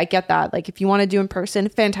everyone, right? I get that. Like, if you want to do in person,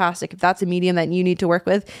 fantastic. If that's a medium that you need to work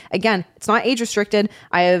with, again, it's not age restricted.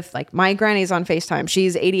 I have like, my granny's on FaceTime.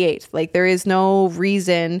 She's 88. Like, there is no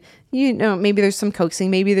reason, maybe there's some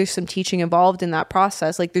coaxing, maybe there's some teaching involved in that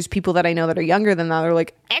process. Like, there's people that I know that are younger than that. They're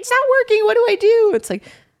like, it's not working. What do I do? It's like,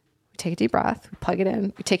 take a deep breath, we plug it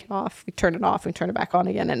in, we take it off, we turn it off, we turn it back on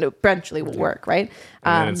again, and it eventually will work, right?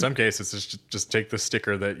 And then in some cases, just take the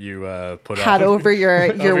sticker that you put had over your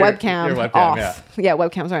webcam, your webcam off. Yeah,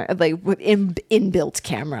 webcams aren't like with inbuilt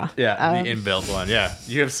camera. Yeah, the inbuilt one. Yeah,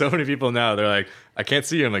 you have so many people now. They're like, I can't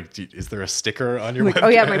see you. I'm like, is there a sticker on your webcam? Oh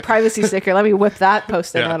yeah, my privacy sticker. Let me whip that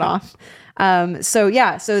post-it note off. So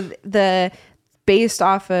the based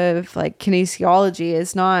off of like kinesiology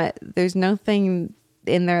is not. There's nothing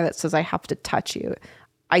in there that says I have to touch you.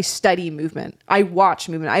 I study movement. I watch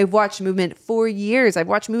movement. I've watched movement for years. I've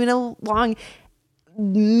watched movement along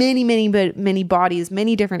many bodies,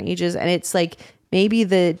 many different ages. And it's like, maybe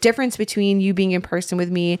the difference between you being in person with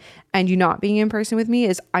me and you not being in person with me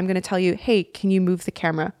is I'm going to tell you, hey, can you move the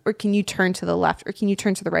camera, or can you turn to the left, or can you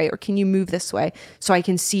turn to the right, or can you move this way so I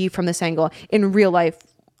can see from this angle. In real life,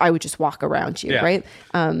 I would just walk around you, right?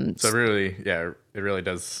 So really, it really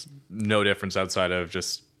does no difference outside of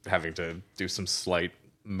just having to do some slight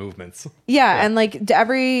movements. Yeah, and like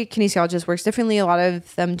every kinesiologist works differently. A lot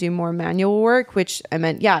of them do more manual work, which I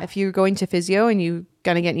meant, if you're going to physio and you're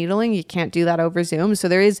gonna get needling, you can't do that over Zoom. So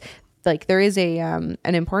there is a an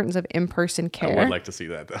importance of in-person care. I would like to see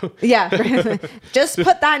that though. Yeah, just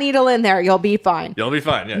put that needle in there, you'll be fine. You'll be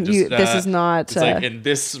fine. Yeah, this is not. It's like in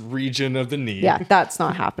this region of the knee. Yeah, that's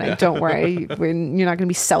not happening. Don't worry, you're not going to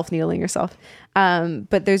be self-needling yourself.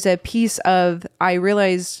 But there's a piece of, I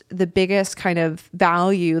realized the biggest kind of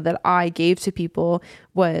value that I gave to people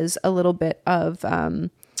was a little bit of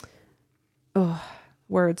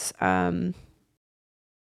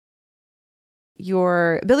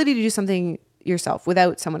your ability to do something yourself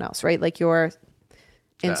without someone else, right? Like your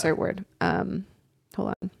insert word. Hold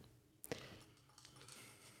on.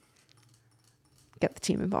 Get the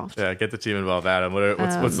team involved. Yeah, get the team involved, Adam.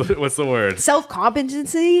 What's the word?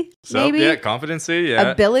 Self-competency, maybe? Yeah, competency,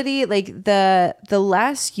 yeah. Ability, like the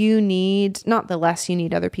less you need, not the less you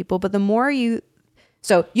need other people, but the more you...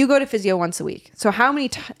 So you go to physio once a week. So how many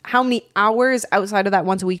hours outside of that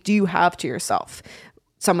once a week do you have to yourself?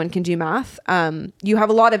 Someone can do math. You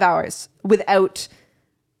have a lot of hours without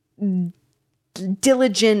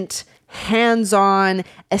diligent, hands-on,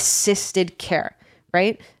 assisted care,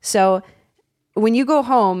 right? So when you go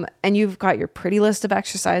home and you've got your pretty list of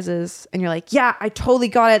exercises and you're like, yeah, I totally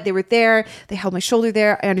got it. They were there. They held my shoulder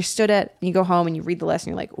there. I understood it. And you go home and you read the list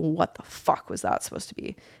and you're like, what the fuck was that supposed to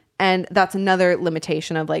be? And that's another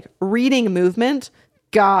limitation of like reading movement.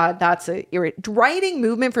 God, that's writing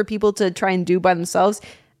movement for people to try and do by themselves.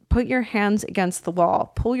 Put your hands against the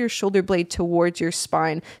wall, pull your shoulder blade towards your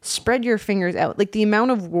spine, spread your fingers out. Like the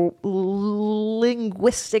amount of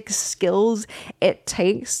linguistic skills it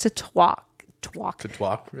takes to talk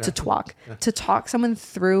someone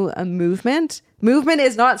through a movement. Movement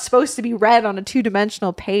is not supposed to be read on a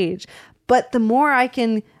 2-dimensional page. But the more I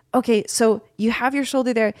can, okay, so you have your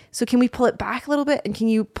shoulder there. So can we pull it back a little bit? And can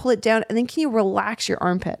you pull it down? And then can you relax your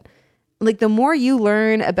armpit? Like the more you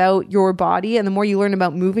learn about your body and the more you learn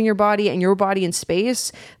about moving your body and your body in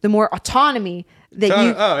space, the more autonomy that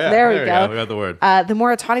there we go. We got the word. The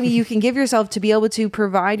more autonomy you can give yourself to be able to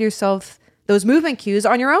provide yourself those movement cues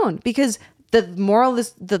on your own, because the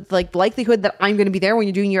likelihood that I'm going to be there when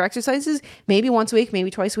you're doing your exercises, maybe once a week,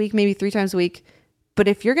 maybe twice a week, maybe 3 times a week. But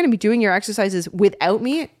if you're going to be doing your exercises without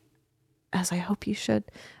me, as I hope you should,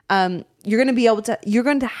 you're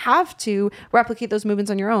going to have to replicate those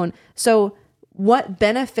movements on your own. So what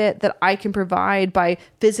benefit that I can provide by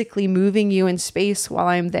physically moving you in space while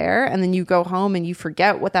I'm there, and then you go home and you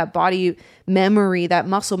forget what that body memory, that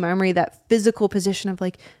muscle memory, that physical position of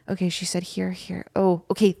like, okay, she said here. Oh,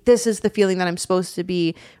 okay, this is the feeling that I'm supposed to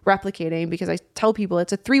be replicating, because I tell people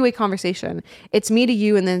it's a 3-way conversation. It's me to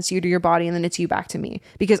you, and then it's you to your body, and then it's you back to me,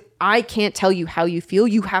 because I can't tell you how you feel.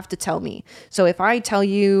 You have to tell me. So if I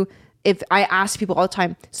ask people all the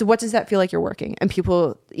time, so what does that feel like you're working? And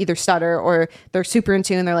people either stutter or they're super in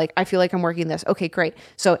tune. They're like, I feel like I'm working this. Okay, great.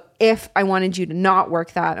 So if I wanted you to not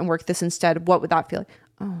work that and work this instead, what would that feel like?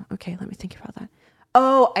 Oh, okay. Let me think about that.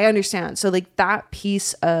 Oh, I understand. So like that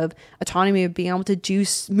piece of autonomy of being able to do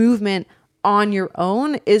movement on your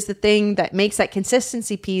own is the thing that makes that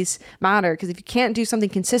consistency piece matter. Because if you can't do something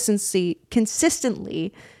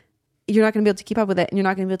consistently, you're not going to be able to keep up with it, and you're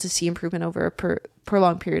not going to be able to see improvement over a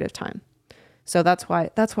prolonged period of time. So that's why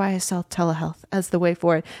I sell telehealth as the way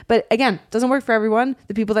forward. But again, it doesn't work for everyone.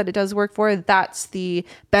 The people that it does work for, that's the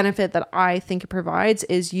benefit that I think it provides,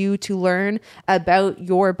 is you to learn about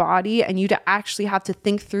your body and you to actually have to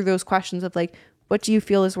think through those questions of like, what do you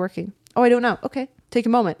feel is working? Oh, I don't know. Okay, take a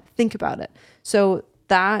moment, think about it. So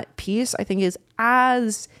that piece I think is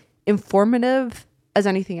as informative as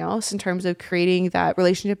anything else in terms of creating that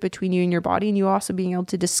relationship between you and your body, and you also being able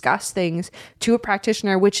to discuss things to a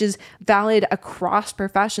practitioner, which is valid across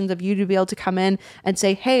professions, of you to be able to come in and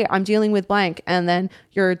say, hey, I'm dealing with blank. And then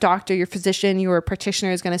your doctor, your physician, your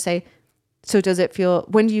practitioner is going to say, so does it feel,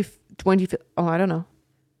 when do you feel, oh, I don't know.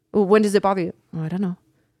 Well, when does it bother you? Oh, I don't know.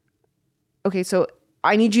 Okay. So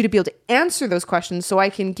I need you to be able to answer those questions so I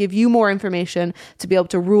can give you more information to be able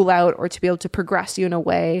to rule out or to be able to progress you in a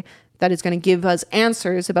way that is going to give us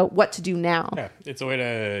answers about what to do now. Yeah, it's a way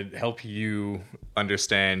to help you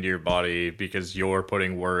understand your body, because you're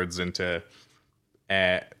putting words into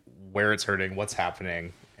where it's hurting, what's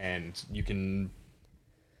happening, and you can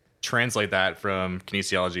translate that from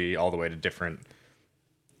kinesiology all the way to different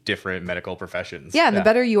medical professions. Yeah, and the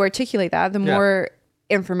better you articulate that, the more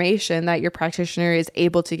information that your practitioner is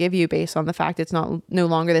able to give you based on the fact it's no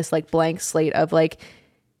longer this like blank slate of like,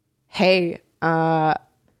 hey,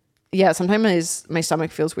 yeah, sometimes my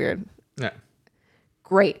stomach feels weird. Yeah.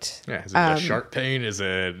 Great. Yeah. Is it a sharp pain? Is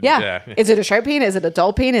it... Yeah. Is it a sharp pain? Is it a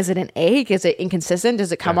dull pain? Is it an ache? Is it inconsistent?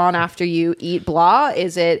 Does it come on after you eat blah?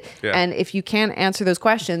 Is it... Yeah. And if you can't answer those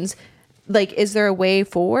questions, like, is there a way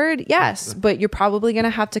forward? Yes. But you're probably going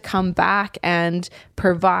to have to come back and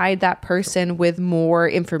provide that person with more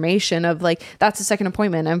information of like, that's a second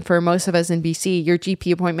appointment. And for most of us in BC, your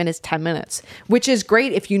GP appointment is 10 minutes, which is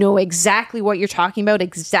great if you know exactly what you're talking about,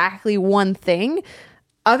 exactly one thing.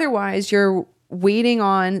 Otherwise, you're waiting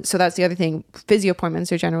on, so that's the other thing. Physio appointments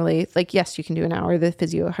are generally like, yes, you can do an hour, the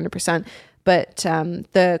physio 100%. But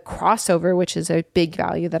the crossover, which is a big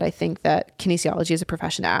value that I think that kinesiology as a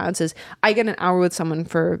profession adds, is I get an hour with someone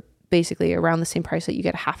for basically around the same price that you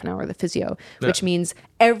get a half an hour of the physio, which means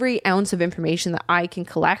every ounce of information that I can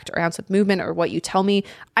collect, or ounce of movement, or what you tell me,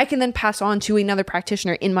 I can then pass on to another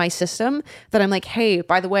practitioner in my system that I'm like, hey,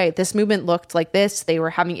 by the way, this movement looked like this. They were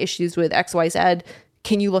having issues with XYZ.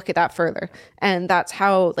 Can you look at that further? And that's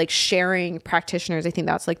how, like, sharing practitioners, I think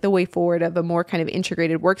that's like the way forward of a more kind of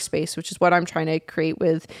integrated workspace, which is what I'm trying to create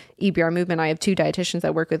with EBR Movement. I have 2 dietitians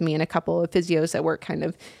that work with me and a couple of physios that work kind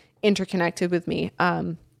of interconnected with me,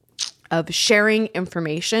 of sharing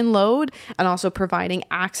information load and also providing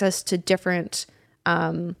access to different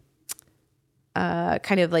kind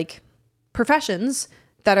of like professions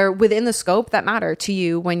that are within the scope that matter to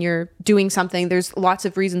you when you're doing something. There's lots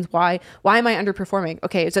of reasons why am I underperforming?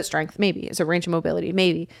 Okay, is it strength? Maybe. Is it range of mobility?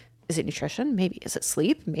 Maybe. Is it nutrition? Maybe. Is it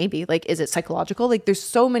sleep? Maybe. Like, is it psychological? Like, there's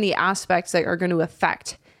so many aspects that are going to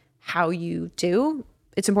affect how you do.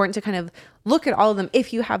 It's important to kind of look at all of them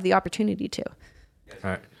if you have the opportunity to.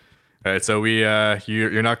 All right. So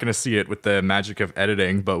you're not going to see it with the magic of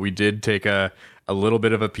editing, but we did take a little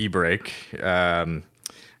bit of a pee break.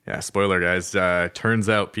 Yeah, spoiler, guys. Turns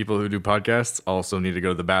out people who do podcasts also need to go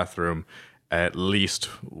to the bathroom at least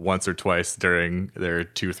once or twice during their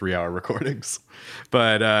 2-3 hour recordings.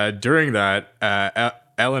 But during that,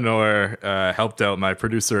 Eleanor helped out my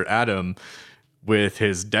producer, Adam, with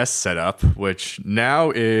his desk setup, which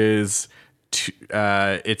now is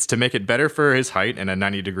it's to make it better for his height and a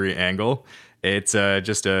 90-degree angle. It's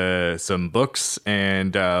just some books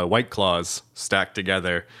and White Claws stacked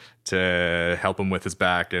together to help him with his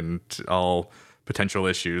back and all potential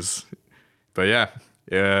issues. But yeah,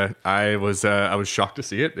 I was shocked to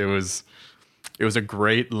see it. It was a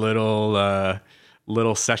great little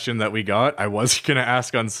session that we got. I was gonna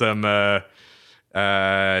ask on some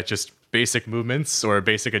just basic movements or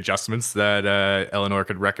basic adjustments that Eleanor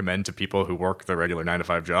could recommend to people who work the regular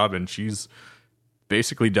 9-to-5 job, and she's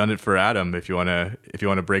basically done it for Adam. If you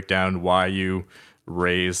wanna break down why you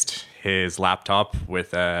raised his laptop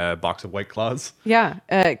with a box of White Claws. Yeah,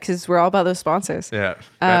 because we're all about those sponsors. Yeah.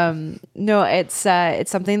 No, it's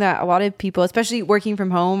something that a lot of people, especially working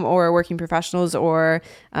from home or working professionals or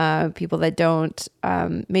people that don't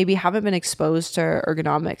maybe haven't been exposed to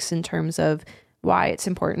ergonomics in terms of why it's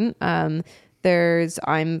important. I'm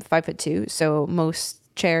 5'2", so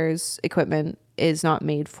most chairs equipment is not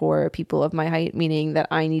made for people of my height, meaning that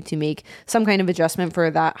I need to make some kind of adjustment for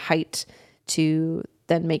that height to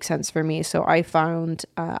then make sense for me. So I found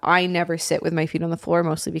I never sit with my feet on the floor,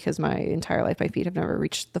 mostly because my entire life my feet have never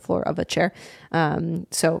reached the floor of a chair.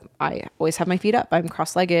 So I always have my feet up. I'm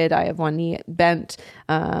cross-legged. I have one knee bent.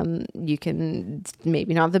 You can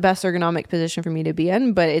maybe not the best ergonomic position for me to be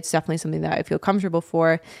in, but it's definitely something that I feel comfortable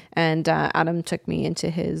for. And Adam took me into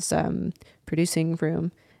his producing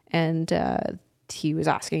room, and he was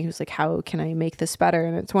asking, he was like, how can I make this better?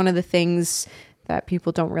 And it's one of the things that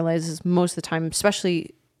people don't realize is most of the time,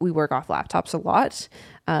 especially we work off laptops a lot.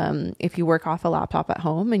 If you work off a laptop at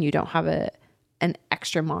home and you don't have an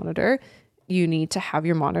extra monitor, you need to have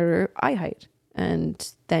your monitor eye height.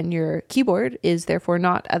 And then your keyboard is therefore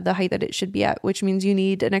not at the height that it should be at, which means you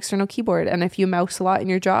need an external keyboard. And if you mouse a lot in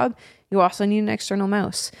your job, you also need an external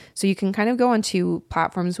mouse. So you can kind of go onto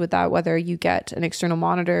platforms with that, whether you get an external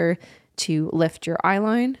monitor to lift your eye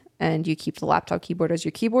line and you keep the laptop keyboard as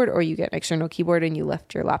your keyboard, or you get an external keyboard and you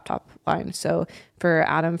lift your laptop line. So for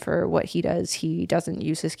Adam, for what he doesn't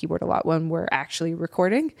use his keyboard a lot when we're actually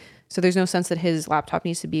recording. So there's no sense that his laptop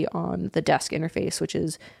needs to be on the desk interface, which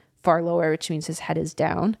is far lower, which means his head is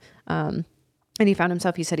down. And he found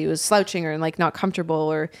himself, he said he was slouching or like not comfortable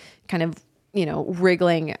or kind of,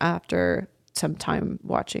 wriggling after some time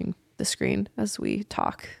watching the screen as we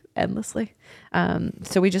talk endlessly.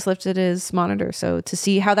 So we just lifted his monitor so to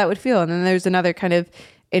see how that would feel. And then there's another kind of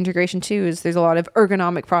integration too, is there's a lot of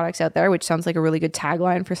ergonomic products out there, which sounds like a really good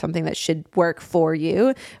tagline for something that should work for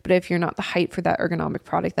you. But if you're not the height for that ergonomic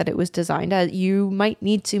product that it was designed as, you might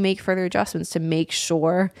need to make further adjustments to make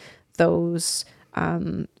sure those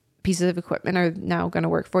pieces of equipment are now going to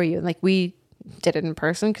work for you. And like we did it in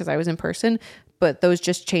person because I was in person, but those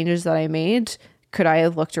just changes that I made, could I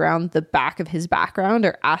have looked around the back of his background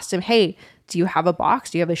or asked him, hey, do you have a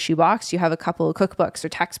box? Do you have a shoe box? Do you have a couple of cookbooks or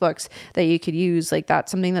textbooks that you could use? Like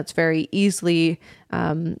that's something that's very easily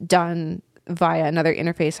done via another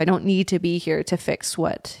interface. I don't need to be here to fix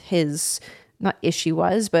what his not issue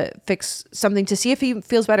was, but fix something to see if he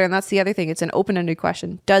feels better. And that's the other thing. It's an open-ended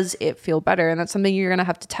question. Does it feel better? And that's something you're going to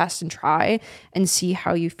have to test and try and see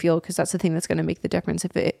how you feel, because that's the thing that's going to make the difference.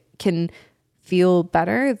 If it can feel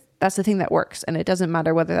better, that's the thing that works. And it doesn't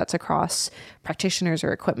matter whether that's across practitioners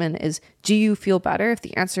or equipment, is do you feel better? If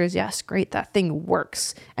the answer is yes, great, that thing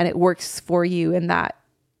works and it works for you. And that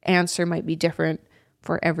answer might be different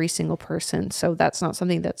for every single person. So that's not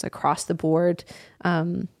something that's across the board.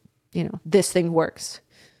 This thing works.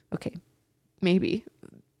 Okay, maybe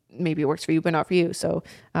it works for you, but not for you. So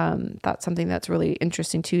that's something that's really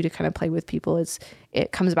interesting too, to kind of play with people. Is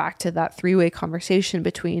it comes back to that 3-way conversation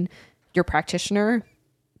between your practitioner,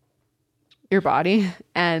 your body,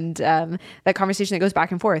 and that conversation that goes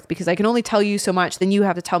back and forth, because I can only tell you so much, then you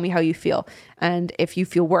have to tell me how you feel. And if you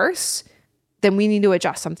feel worse, then we need to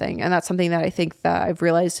adjust something. And that's something that I think that I've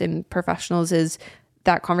realized in professionals is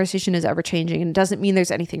that conversation is ever changing, and it doesn't mean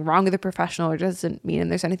there's anything wrong with the professional, or doesn't mean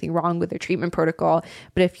there's anything wrong with their treatment protocol.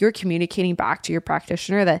 But if you're communicating back to your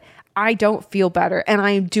practitioner that I don't feel better and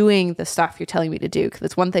I'm doing the stuff you're telling me to do, because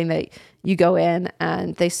it's one thing that you go in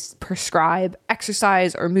and they prescribe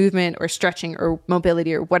exercise or movement or stretching or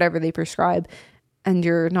mobility or whatever they prescribe, and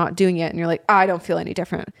you're not doing it and you're like, I don't feel any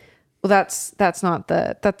different. Well, that's not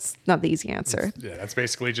the easy answer. That's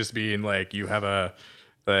basically just being like, you have a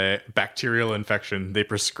bacterial infection. They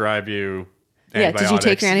prescribe you antibiotics. Did you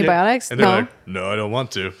take your antibiotics? And they're like, no, I don't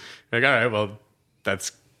want to. Like, all right, well,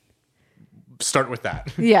 start with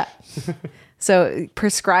that. Yeah. So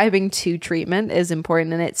prescribing to treatment is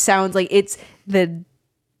important, and it sounds like it's the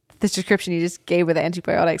description you just gave with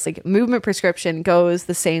antibiotics. Like, movement prescription goes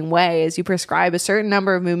the same way as you prescribe a certain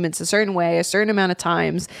number of movements a certain way, a certain amount of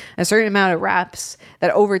times, a certain amount of reps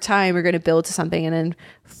that over time are going to build to something. And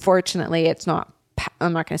unfortunately, it's not,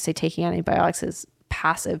 I'm not going to say taking antibiotics is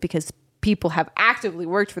passive, because people have actively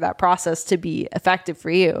worked for that process to be effective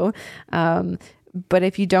for you. But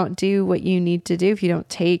if you don't do what you need to do, if you don't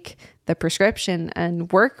take the prescription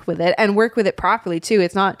and work with it properly too,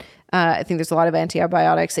 it's not, I think there's a lot of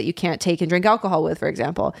antibiotics that you can't take and drink alcohol with, for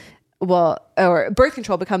example. Well, or birth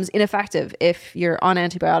control becomes ineffective if you're on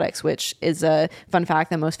antibiotics, which is a fun fact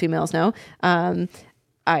that most females know.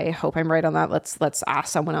 I hope I'm right on that. Let's ask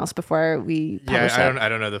someone else before we publish it. I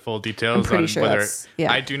don't know the full details. I'm pretty sure whether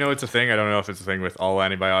I do know it's a thing. I don't know if it's a thing with all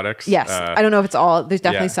antibiotics. Yes, I don't know if it's all. There's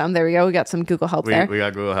definitely some. There we go. We got some Google help there. We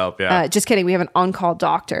got Google help. Yeah. Just kidding. We have an on-call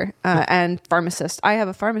doctor and pharmacist. I have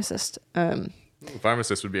a pharmacist.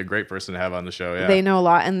 Pharmacist would be a great person to have on the show. Yeah, they know a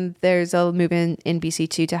lot, and there's a movement in BC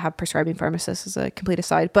too to have prescribing pharmacists as a complete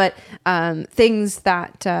aside. But things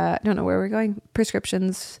that I don't know where we're going.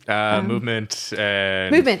 Prescriptions, movement. Yeah.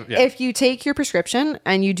 If you take your prescription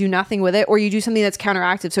and you do nothing with it, or you do something that's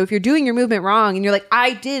counteractive. So if you're doing your movement wrong and you're like,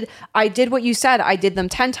 I did what you said. I did them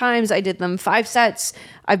 10 times. I did them 5 sets.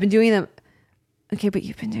 I've been doing them. Okay, but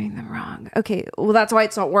you've been doing them wrong. Okay, well, that's why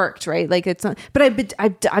it's not worked, right? Like, it's not. But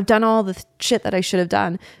I've done all the shit that I should have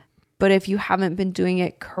done. But if you haven't been doing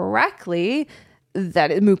it correctly,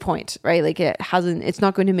 that is a moot point, right? Like, it's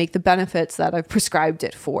not going to make the benefits that I've prescribed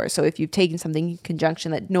it for. So if you've taken something in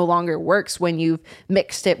conjunction that no longer works when you've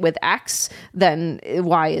mixed it with X, then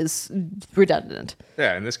Y is redundant.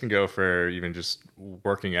 Yeah, and this can go for even just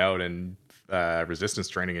working out and resistance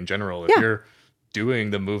training in general. If you're doing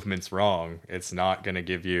the movements wrong, it's not going to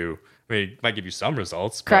give you, I mean, it might give you some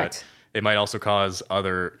results, Correct. But it might also cause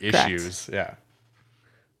other issues. Correct. Yeah.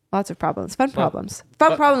 Lots of problems. Fun problems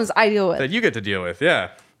I deal with. That you get to deal with, yeah.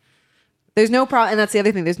 There's no problem, and that's the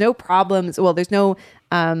other thing. There's no problems. Well, there's no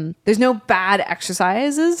bad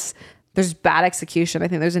exercises. There's bad execution. I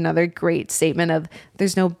think there's another great statement of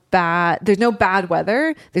there's no bad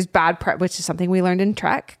weather. There's bad prep, which is something we learned in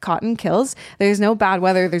Trek. Cotton kills. There's no bad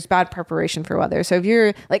weather. There's bad preparation for weather. So if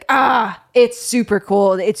you're like, it's super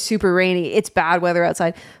cold, it's super rainy, it's bad weather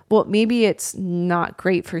outside. Well, maybe it's not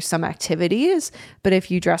great for some activities, but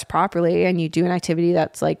if you dress properly and you do an activity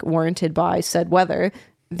that's like warranted by said weather,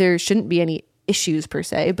 there shouldn't be any issues per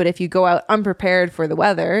se. But if you go out unprepared for the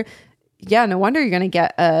weather, no wonder you're going to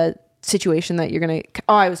get a situation that you're going to,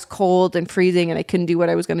 I was cold and freezing and I couldn't do what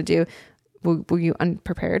I was going to do. Were you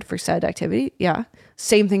unprepared for said activity? Yeah.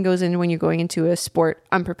 Same thing goes in when you're going into a sport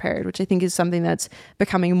unprepared, which I think is something that's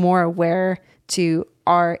becoming more aware to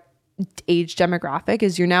our age demographic,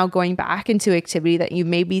 is you're now going back into activity that you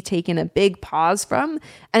may be taking a big pause from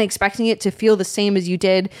and expecting it to feel the same as you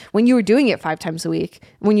did when you were doing it 5 times a week,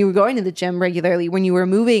 when you were going to the gym regularly, when you were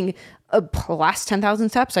moving plus 10,000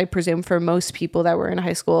 steps, I presume, for most people that were in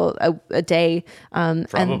high school a day.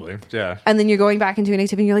 Probably, yeah. And then you're going back into an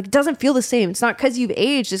activity and you're like, it doesn't feel the same. It's not because you've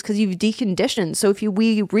aged, it's because you've deconditioned. So if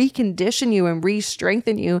we recondition you and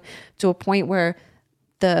re-strengthen you to a point where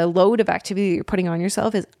the load of activity that you're putting on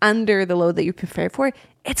yourself is under the load that you prepared for,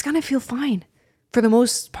 it's going to feel fine for the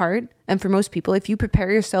most part. And for most people, if you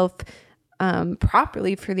prepare yourself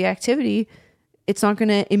properly for the activity, it's not going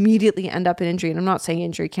to immediately end up in injury. And I'm not saying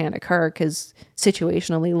injury can't occur, because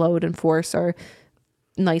situationally load and force are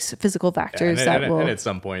nice physical factors and at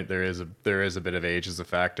some point there is a bit of age as a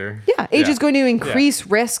factor. Yeah, age is going to increase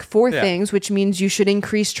risk for things, which means you should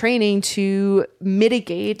increase training to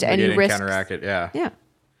mitigate any risk. Counteract it.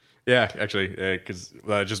 Yeah, actually, because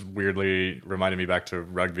just weirdly reminded me back to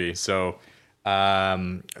rugby. So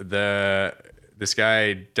this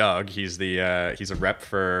guy Doug, he's a rep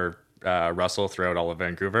for Russell throughout all of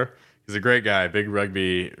Vancouver. He's a great guy, big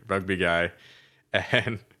rugby guy.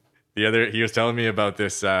 And he was telling me about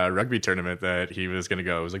this rugby tournament that he was going to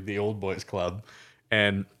go. It was like the old boys club.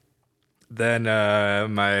 And then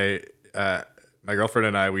my my girlfriend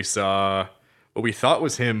and I, we saw what we thought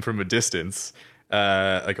was him from a distance,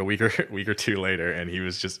 like a week or two later, and he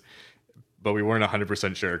was just, but we weren't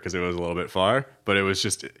 100% sure because it was a little bit far, but it was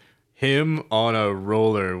just him on a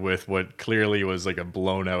roller with what clearly was like a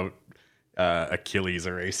blown out Achilles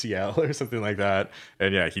or ACL or something like that.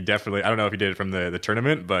 And yeah, he definitely, I don't know if he did it from the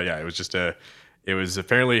tournament, but yeah, it was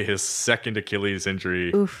apparently his second Achilles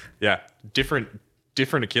injury. Oof. Yeah, different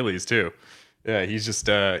Achilles too. Yeah, he's just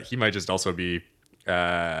he might just also be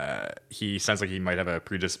he sounds like he might have a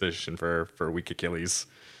predisposition for weak Achilles.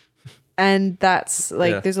 And that's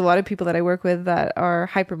like, there's a lot of people that I work with that are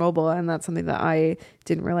hypermobile, and that's something that I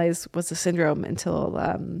didn't realize was a syndrome until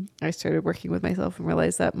I started working with myself and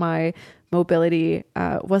realized that my mobility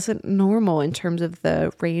wasn't normal in terms of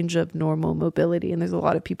the range of normal mobility. And there's a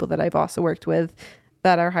lot of people that I've also worked with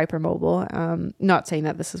that are hypermobile. Not saying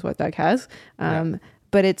that this is what Doug has,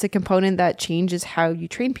 but it's a component that changes how you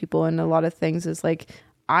train people. And a lot of things is like,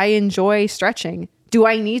 I enjoy stretching. Do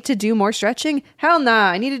I need to do more stretching? Hell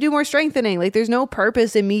nah. I need to do more strengthening. Like, there's no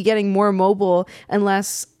purpose in me getting more mobile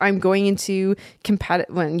unless I'm going into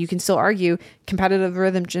when you can still argue competitive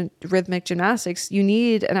rhythmic gymnastics. You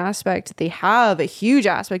need an aspect. They have a huge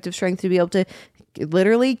aspect of strength to be able to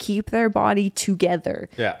literally keep their body together.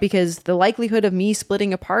 Yeah. Because the likelihood of me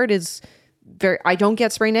splitting apart is I don't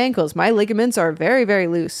get sprained ankles. My ligaments are very, very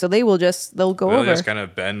loose. So they'll go over. They'll just kind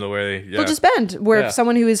of bend the way they'll just bend. Where if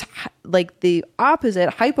someone who is like the opposite,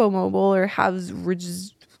 hypomobile, or has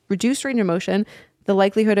reduced range of motion, the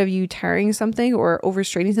likelihood of you tearing something or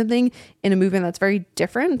overstraining something in a movement that's very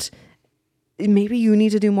different, maybe you need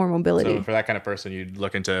to do more mobility. So for that kind of person, you'd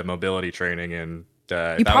look into mobility training, and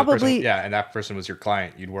you probably and that person was your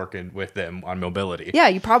client. You'd work with them on mobility. Yeah,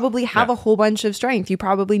 you probably have a whole bunch of strength. You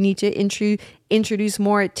probably need to introduce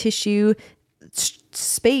more tissue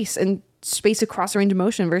space across a range of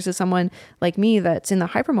motion versus someone like me that's in the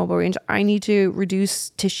hypermobile range. I need to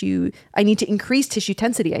reduce tissue. I need to increase tissue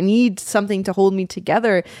density. I need something to hold me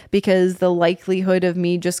together because the likelihood of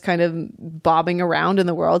me just kind of bobbing around in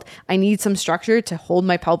the world, I need some structure to hold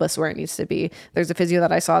my pelvis where it needs to be. There's a physio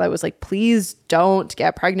that I saw that was like, please don't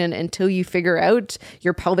get pregnant until you figure out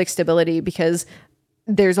your pelvic stability, because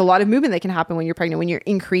there's a lot of movement that can happen when you're pregnant, when you're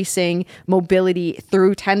increasing mobility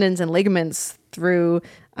through tendons and ligaments, through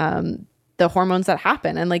the hormones that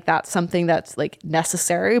happen. And like, that's something that's like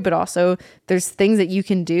necessary, but also there's things that you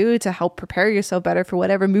can do to help prepare yourself better for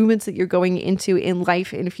whatever movements that you're going into in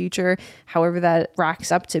life in the future, however that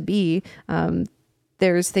racks up to be.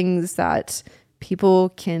 There's things that people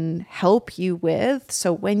can help you with.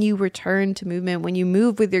 So when you return to movement, when you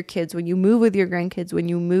move with your kids, when you move with your grandkids, when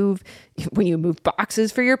you move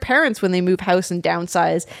boxes for your parents, when they move house and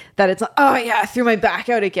downsize, that it's like, oh yeah, I threw my back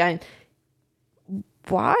out again.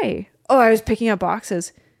 Why? Oh, I was picking up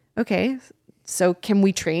boxes. Okay. So can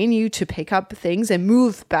we train you to pick up things and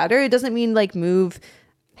move better? It doesn't mean like move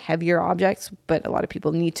heavier objects, but a lot of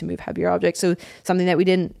people need to move heavier objects. So something that we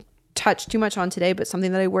didn't touch too much on today, but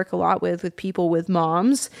something that I work a lot with people, with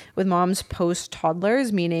moms post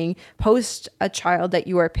toddlers, meaning post a child that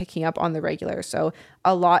you are picking up on the regular. So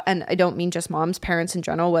a lot, and I don't mean just moms, parents in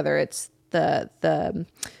general, whether it's the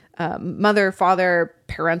mother, father,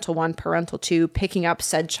 parental 1, parental 2, picking up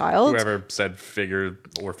said child. Whoever said figure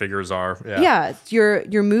or figures are. Yeah.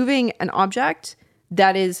 You're moving an object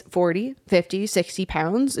that is 40, 50, 60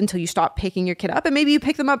 pounds until you stop picking your kid up. And maybe you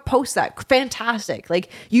pick them up post that. Fantastic. Like,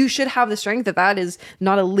 you should have the strength that is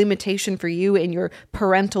not a limitation for you in your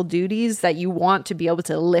parental duties, that you want to be able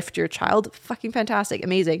to lift your child. Fucking fantastic.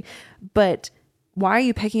 Amazing. But why are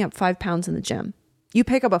you picking up 5 pounds in the gym? You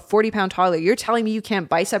pick up a 40-pound toddler. You're telling me you can't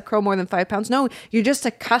bicep curl more than 5 pounds? No, you're just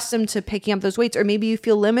accustomed to picking up those weights. Or maybe you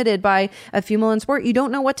feel limited by a female in sport. You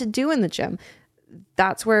don't know what to do in the gym.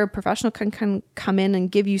 That's where a professional can come in and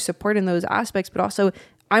give you support in those aspects. But also,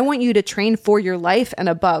 I want you to train for your life and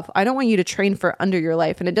above. I don't want you to train for under your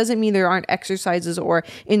life. And it doesn't mean there aren't exercises or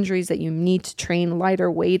injuries that you need to train lighter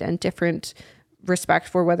weight and different respect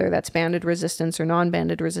for, whether that's banded resistance or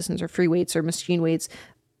non-banded resistance or free weights or machine weights.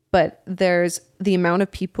 But there's the amount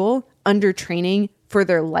of people under training for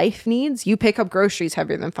their life needs. You pick up groceries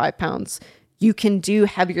heavier than 5 pounds. You can do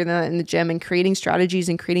heavier than that in the gym, and creating strategies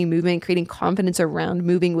and creating movement, creating confidence around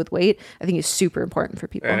moving with weight, I think is super important for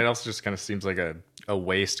people. And it also just kind of seems like a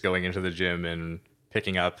waste going into the gym and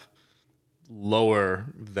picking up lower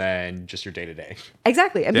than just your day-to-day.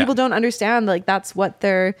 Exactly. And people don't understand, like, that's what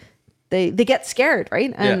they get scared,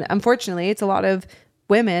 right? And unfortunately, it's a lot of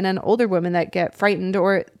women and older women that get frightened,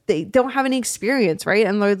 or they don't have any experience, right?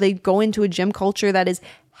 And they go into a gym culture that is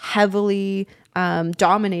heavily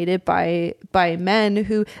dominated by men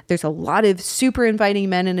who, there's a lot of super inviting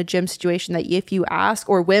men in a gym situation that if you ask,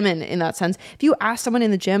 or women in that sense, if you ask someone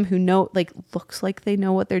in the gym who looks like they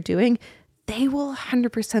know what they're doing, they will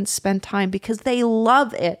 100% spend time because they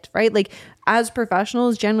love it, right? Like, as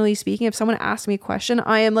professionals, generally speaking, if someone asks me a question,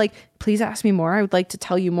 I am like, please ask me more. I would like to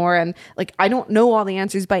tell you more. And like, I don't know all the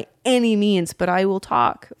answers by any means, but I will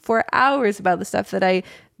talk for hours about the stuff that I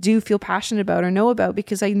do feel passionate about or know about,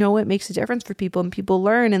 because I know it makes a difference for people, and people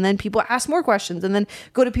learn, and then people ask more questions and then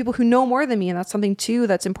go to people who know more than me. And that's something too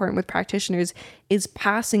that's important with practitioners, is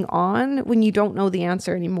passing on when you don't know the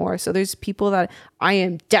answer anymore. So there's people that, I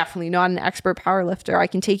am definitely not an expert power lifter. I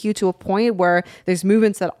can take you to a point where there's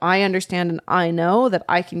movements that I understand and I know that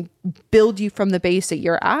I can build you from the base that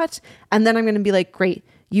you're at. And then I'm going to be like, great,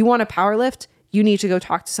 you want to power lift? You need to go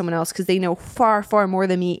talk to someone else, because they know far, far more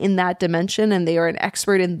than me in that dimension, and they are an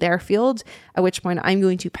expert in their field, at which point I'm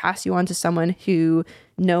going to pass you on to someone who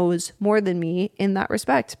knows more than me in that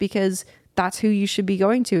respect, because that's who you should be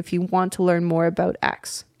going to if you want to learn more about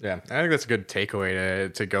X. Yeah, I think that's a good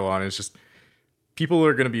takeaway to go on. It's just, people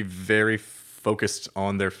are going to be very focused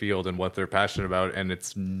on their field and what they're passionate about, and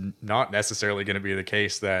it's not necessarily going to be the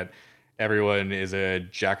case that everyone is a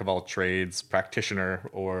jack of all trades practitioner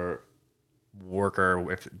or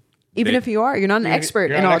worker. If you are, you're not an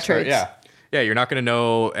expert in all trades. Yeah, you're not going to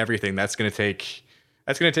know everything. That's going to take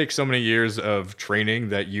so many years of training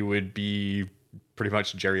that you would be pretty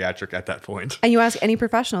much geriatric at that point. And you ask any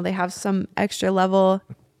professional, they have some extra level.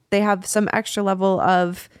 They have someone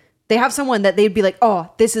that they'd be like,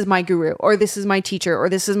 oh, this is my guru, or this is my teacher, or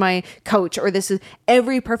this is my coach, or this is,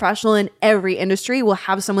 every professional in every industry will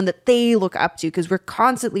have someone that they look up to, because we're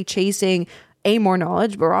constantly chasing more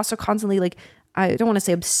knowledge, but we're also constantly, like, I don't want to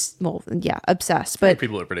say obsessed, but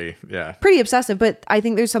people are pretty obsessive. But I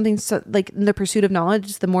think there's something like, in the pursuit of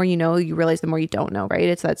knowledge, the more you know, you realize the more you don't know, right?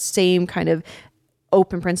 It's that same kind of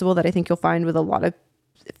open principle that I think you'll find with a lot of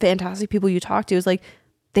fantastic people you talk to, is like,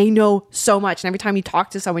 they know so much. And every time you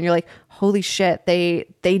talk to someone, you're like, holy shit, they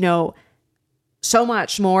know so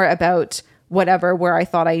much more about whatever, where I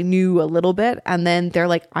thought I knew a little bit. And then they're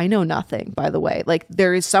like, I know nothing, by the way. Like,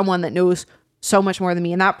 there is someone that knows so much more than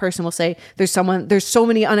me. And that person will say, there's so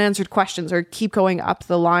many unanswered questions, or keep going up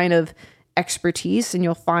the line of expertise, and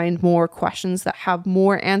you'll find more questions that have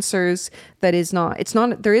more answers. There isn't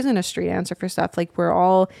a straight answer for stuff. Like, we're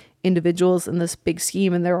all individuals in this big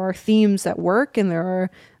scheme, and there are themes that work, and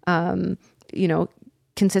there are,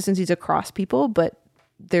 consistencies across people, but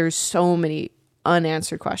there's so many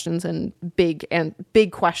unanswered questions and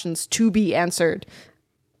big questions to be answered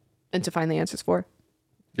and to find the answers for.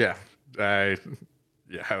 Yeah. I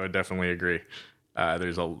would definitely agree.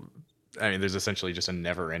 There's essentially just a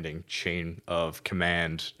never-ending chain of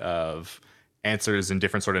command of answers and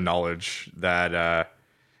different sort of knowledge that,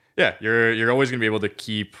 you're always going to be able to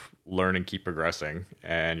keep learning, keep progressing,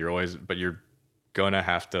 and you're going to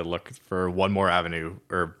have to look for one more avenue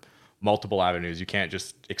or multiple avenues. You can't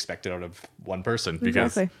just expect it out of one person,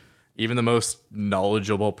 because even the most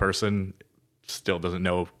knowledgeable person still doesn't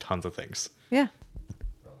know tons of things. Yeah.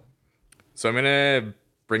 So I'm going to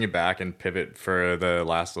bring it back and pivot for the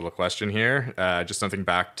last little question here. Just something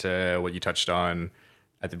back to what you touched on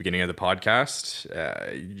at the beginning of the podcast.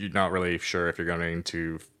 You're not really sure if you're going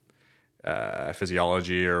into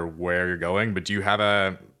physiology or where you're going, but do you have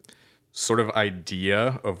a sort of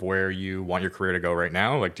idea of where you want your career to go right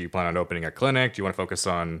now? Like, do you plan on opening a clinic? Do you want to focus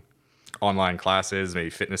on online classes, maybe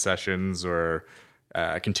fitness sessions, or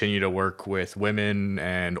continue to work with women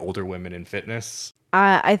and older women in fitness?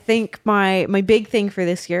 I think my big thing for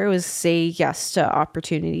this year was say yes to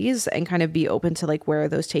opportunities and kind of be open to like where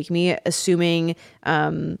those take me, assuming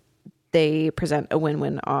they present a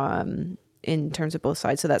win-win in terms of both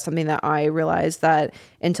sides. So that's something that I realized that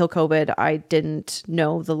until COVID, I didn't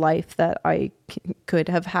know the life that I could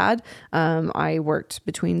have had. I worked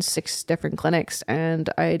between 6 different clinics, and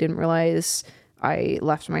I didn't realize I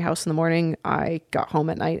left my house in the morning, I got home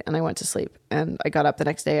at night, and I went to sleep. And I got up the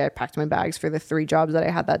next day, I packed my bags for the 3 jobs that I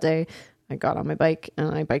had that day. I got on my bike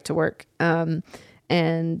and I biked to work.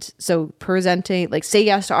 And so presenting, like, say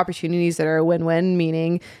yes to opportunities that are a win-win,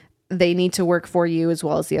 meaning they need to work for you as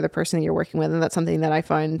well as the other person that you're working with. And that's something that I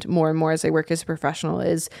find more and more as I work as a professional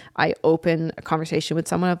is I open a conversation with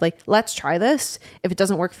someone of like, let's try this. If it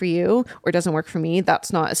doesn't work for you or it doesn't work for me,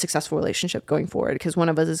 that's not a successful relationship going forward, because one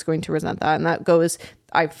of us is going to resent that. And that goes,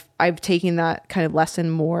 I've taken that kind of lesson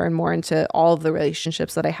more and more into all of the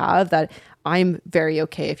relationships that I have, that I'm very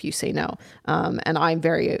okay if you say no. And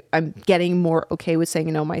I'm getting more okay with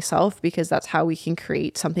saying no myself, because that's how we can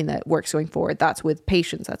create something that works going forward. That's with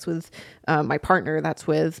patients, that's with my partner, that's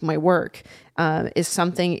with my work. Is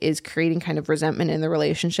something is creating kind of resentment in the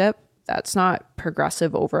relationship, that's not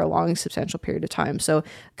progressive over a long, substantial period of time. So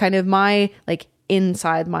kind of my like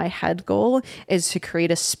inside my head goal is to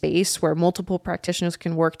create a space where multiple practitioners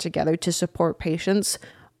can work together to support patients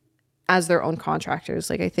as their own contractors.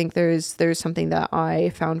 Like I think there's something that I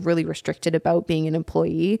found really restricted about being an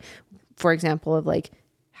employee, for example, of like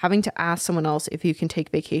having to ask someone else if you can take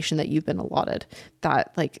vacation that you've been allotted.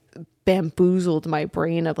 That like bamboozled my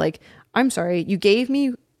brain of like, I'm sorry, you gave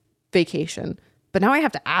me vacation, but now I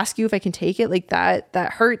have to ask you if I can take it. Like that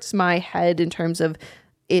hurts my head in terms of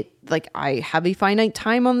it. Like I have a finite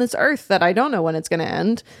time on this earth that I don't know when it's going to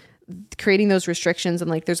end. Creating those restrictions, and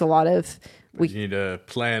like there's a lot of you need a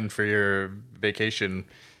plan for your vacation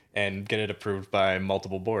and get it approved by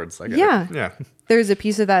multiple boards. Yeah. There's a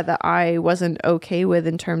piece of that I wasn't okay with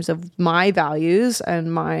in terms of my values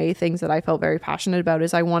and my things that I felt very passionate about.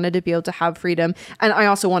 Is I wanted to be able to have freedom, and I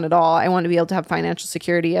also want it all. I want to be able to have financial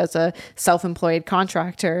security as a self-employed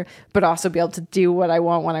contractor, but also be able to do what I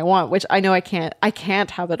want when I want, which I know I can't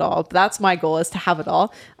have it all. But that's my goal, is to have it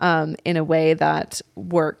all in a way that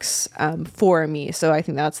works for me. So I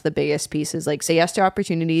think that's the biggest piece, is like say yes to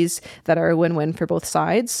opportunities that are a win-win for both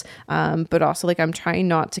sides. But also like I'm trying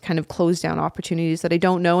not to kind of close down opportunities that I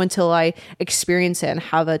don't know until I experience it and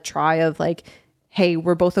have a try of like, hey,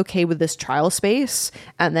 we're both okay with this trial space.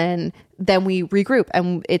 And then we regroup,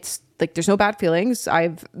 and it's like, there's no bad feelings.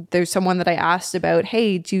 There's someone that I asked about,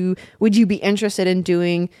 hey, would you be interested in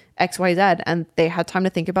doing XYZ? And they had time to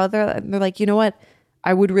think about that. And they're like, you know what?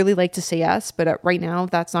 I would really like to say yes, but right now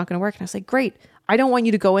that's not going to work. And I was like, great. I don't want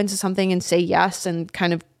you to go into something and say yes and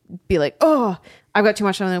kind of be like, oh, I've got too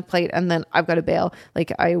much on the plate and then I've got to bail.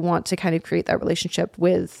 Like I want to kind of create that relationship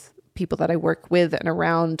with people that I work with and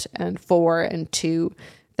around and for, and to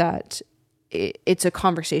that it's a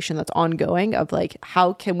conversation that's ongoing of like,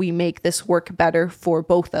 how can we make this work better for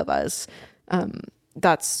both of us?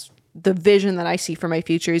 That's the vision that I see for my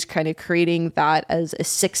future, is kind of creating that as a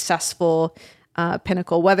successful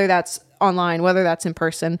pinnacle, whether that's online, whether that's in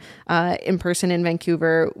person in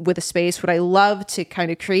Vancouver with a space. Would I love to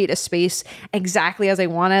kind of create a space exactly as I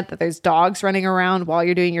want it, that there's dogs running around while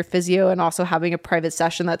you're doing your physio, and also having a private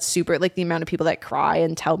session that's super, like the amount of people that cry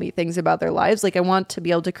and tell me things about their lives. Like I want to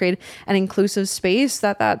be able to create an inclusive space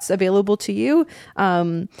that's available to you.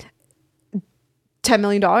 $10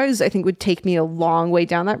 million, I think, would take me a long way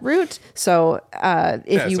down that route. So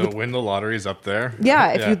win the lottery's up there.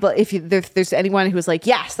 If there's anyone who's like,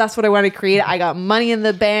 yes, that's what I want to create. I got money in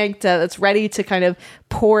the bank that's ready to kind of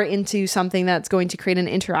pour into something that's going to create an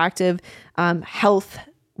interactive health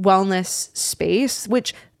wellness space,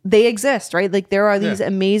 which they exist, right? Like there are these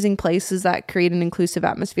amazing places that create an inclusive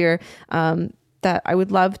atmosphere that I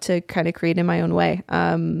would love to kind of create in my own way.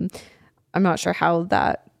 I'm not sure how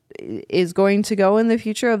that is going to go in the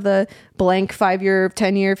future of the blank 5-year,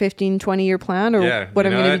 10-year, 15, 20-year plan, or what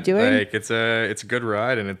I'm going to be doing. Like it's a good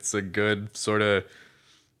ride, and it's a good sort of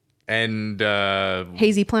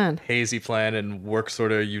hazy plan and work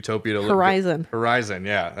sort of utopia to horizon.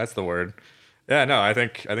 Yeah, that's the word. Yeah, no, I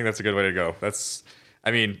think that's a good way to go.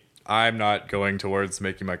 I'm not going towards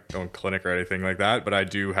making my own clinic or anything like that, but I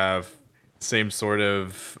do have same sort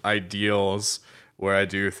of ideals where I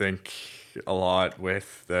do think a lot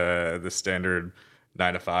with the standard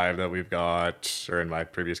 9 to 5 that we've got, or in my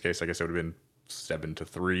previous case, I guess it would have been 7 to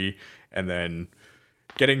 3, and then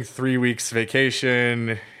getting 3 weeks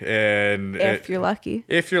vacation, and if you're lucky,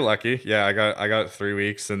 yeah, I got 3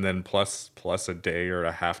 weeks, and then plus a day or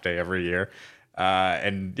a half day every year,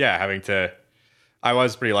 and yeah, I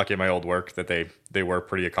was pretty lucky at my old work that they were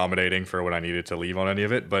pretty accommodating for when I needed to leave on any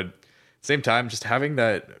of it, but same time, just having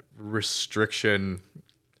that restriction.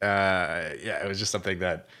 It was just something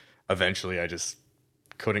that eventually I just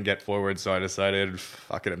couldn't get forward. So I decided,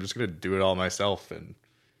 fuck it, I'm just going to do it all myself and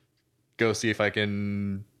go see if I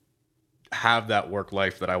can have that work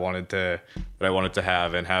life that I wanted to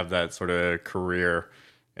have, and have that sort of career,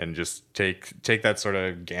 and just take that sort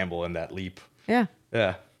of gamble and that leap. Yeah.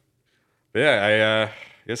 Yeah. But yeah,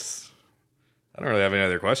 I guess I don't really have any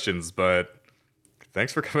other questions, but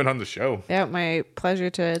thanks for coming on the show. Yeah, my pleasure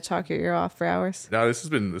to talk your ear off for hours. No, this has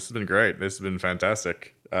been great. This has been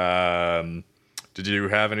fantastic. Did you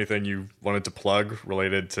have anything you wanted to plug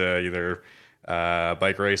related to either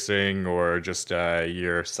bike racing or just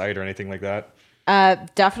your site or anything like that?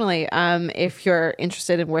 Definitely. If you're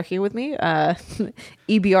interested in working with me,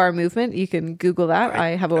 EBR Movement, you can Google that. I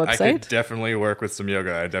have a website. I could definitely work with some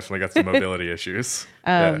yoga. I definitely got some mobility issues.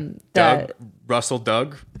 Doug, Russell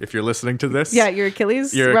Doug, if you're listening to this. Yeah, your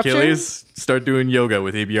Achilles rupture? Start doing yoga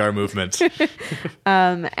with EBR Movement.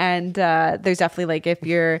 And there's definitely like if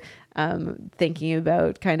you're thinking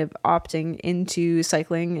about kind of opting into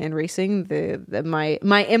cycling and racing, my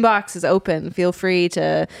inbox is open. Feel free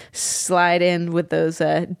to slide in with those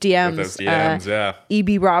DMs. With those DMs, yeah.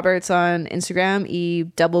 EB Roberts on Instagram,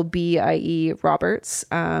 EBBIE Roberts.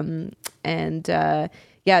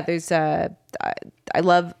 There's I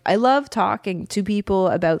love talking to people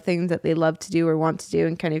about things that they love to do or want to do,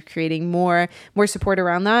 and kind of creating more support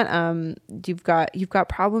around that. You've got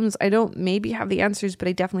problems. I don't maybe have the answers, but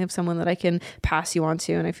I definitely have someone that I can pass you on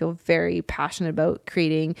to, and I feel very passionate about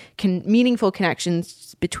creating meaningful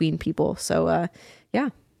connections between people. So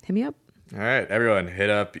hit me up. All right, everyone, hit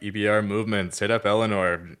up EBR Movements, hit up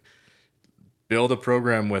Eleanor. Build a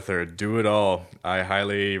program with her. Do it all. I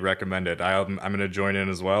highly recommend it. I'm going to join in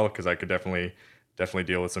as well because I could definitely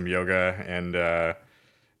deal with some yoga and,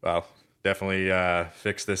 definitely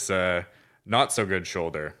fix this not so good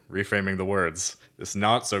shoulder. Reframing the words. This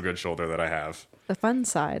not so good shoulder that I have. The fun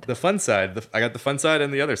side. The fun side. I got the fun side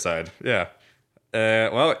and the other side. Yeah.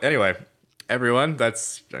 Anyway, everyone,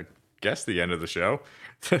 that's, I guess, the end of the show.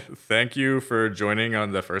 Thank you for joining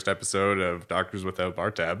on the first episode of Doctors Without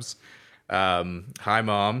Bar Tabs. Hi,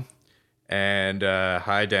 Mom, and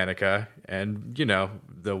hi, Danica, and,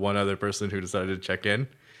 the one other person who decided to check in.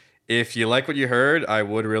 If you like what you heard, I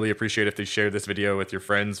would really appreciate if they shared this video with your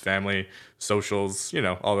friends, family, socials,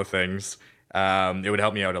 all the things. It would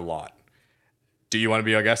help me out a lot. Do you want to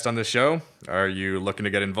be a guest on this show? Are you looking to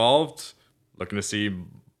get involved? Looking to see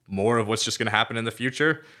more of what's just going to happen in the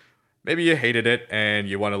future? Maybe you hated it and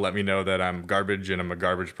you want to let me know that I'm garbage and I'm a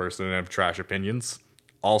garbage person and I have trash opinions.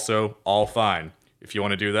 Also, all fine. If you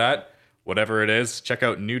want to do that, whatever it is, check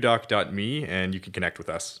out newdoc.me and you can connect with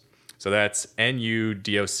us. So that's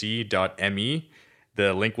nudoc.me.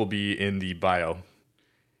 The link will be in the bio.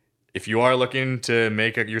 If you are looking to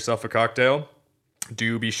make yourself a cocktail,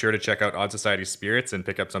 do be sure to check out Odd Society Spirits and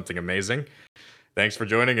pick up something amazing. Thanks for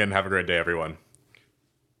joining and have a great day, everyone.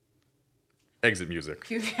 Exit music.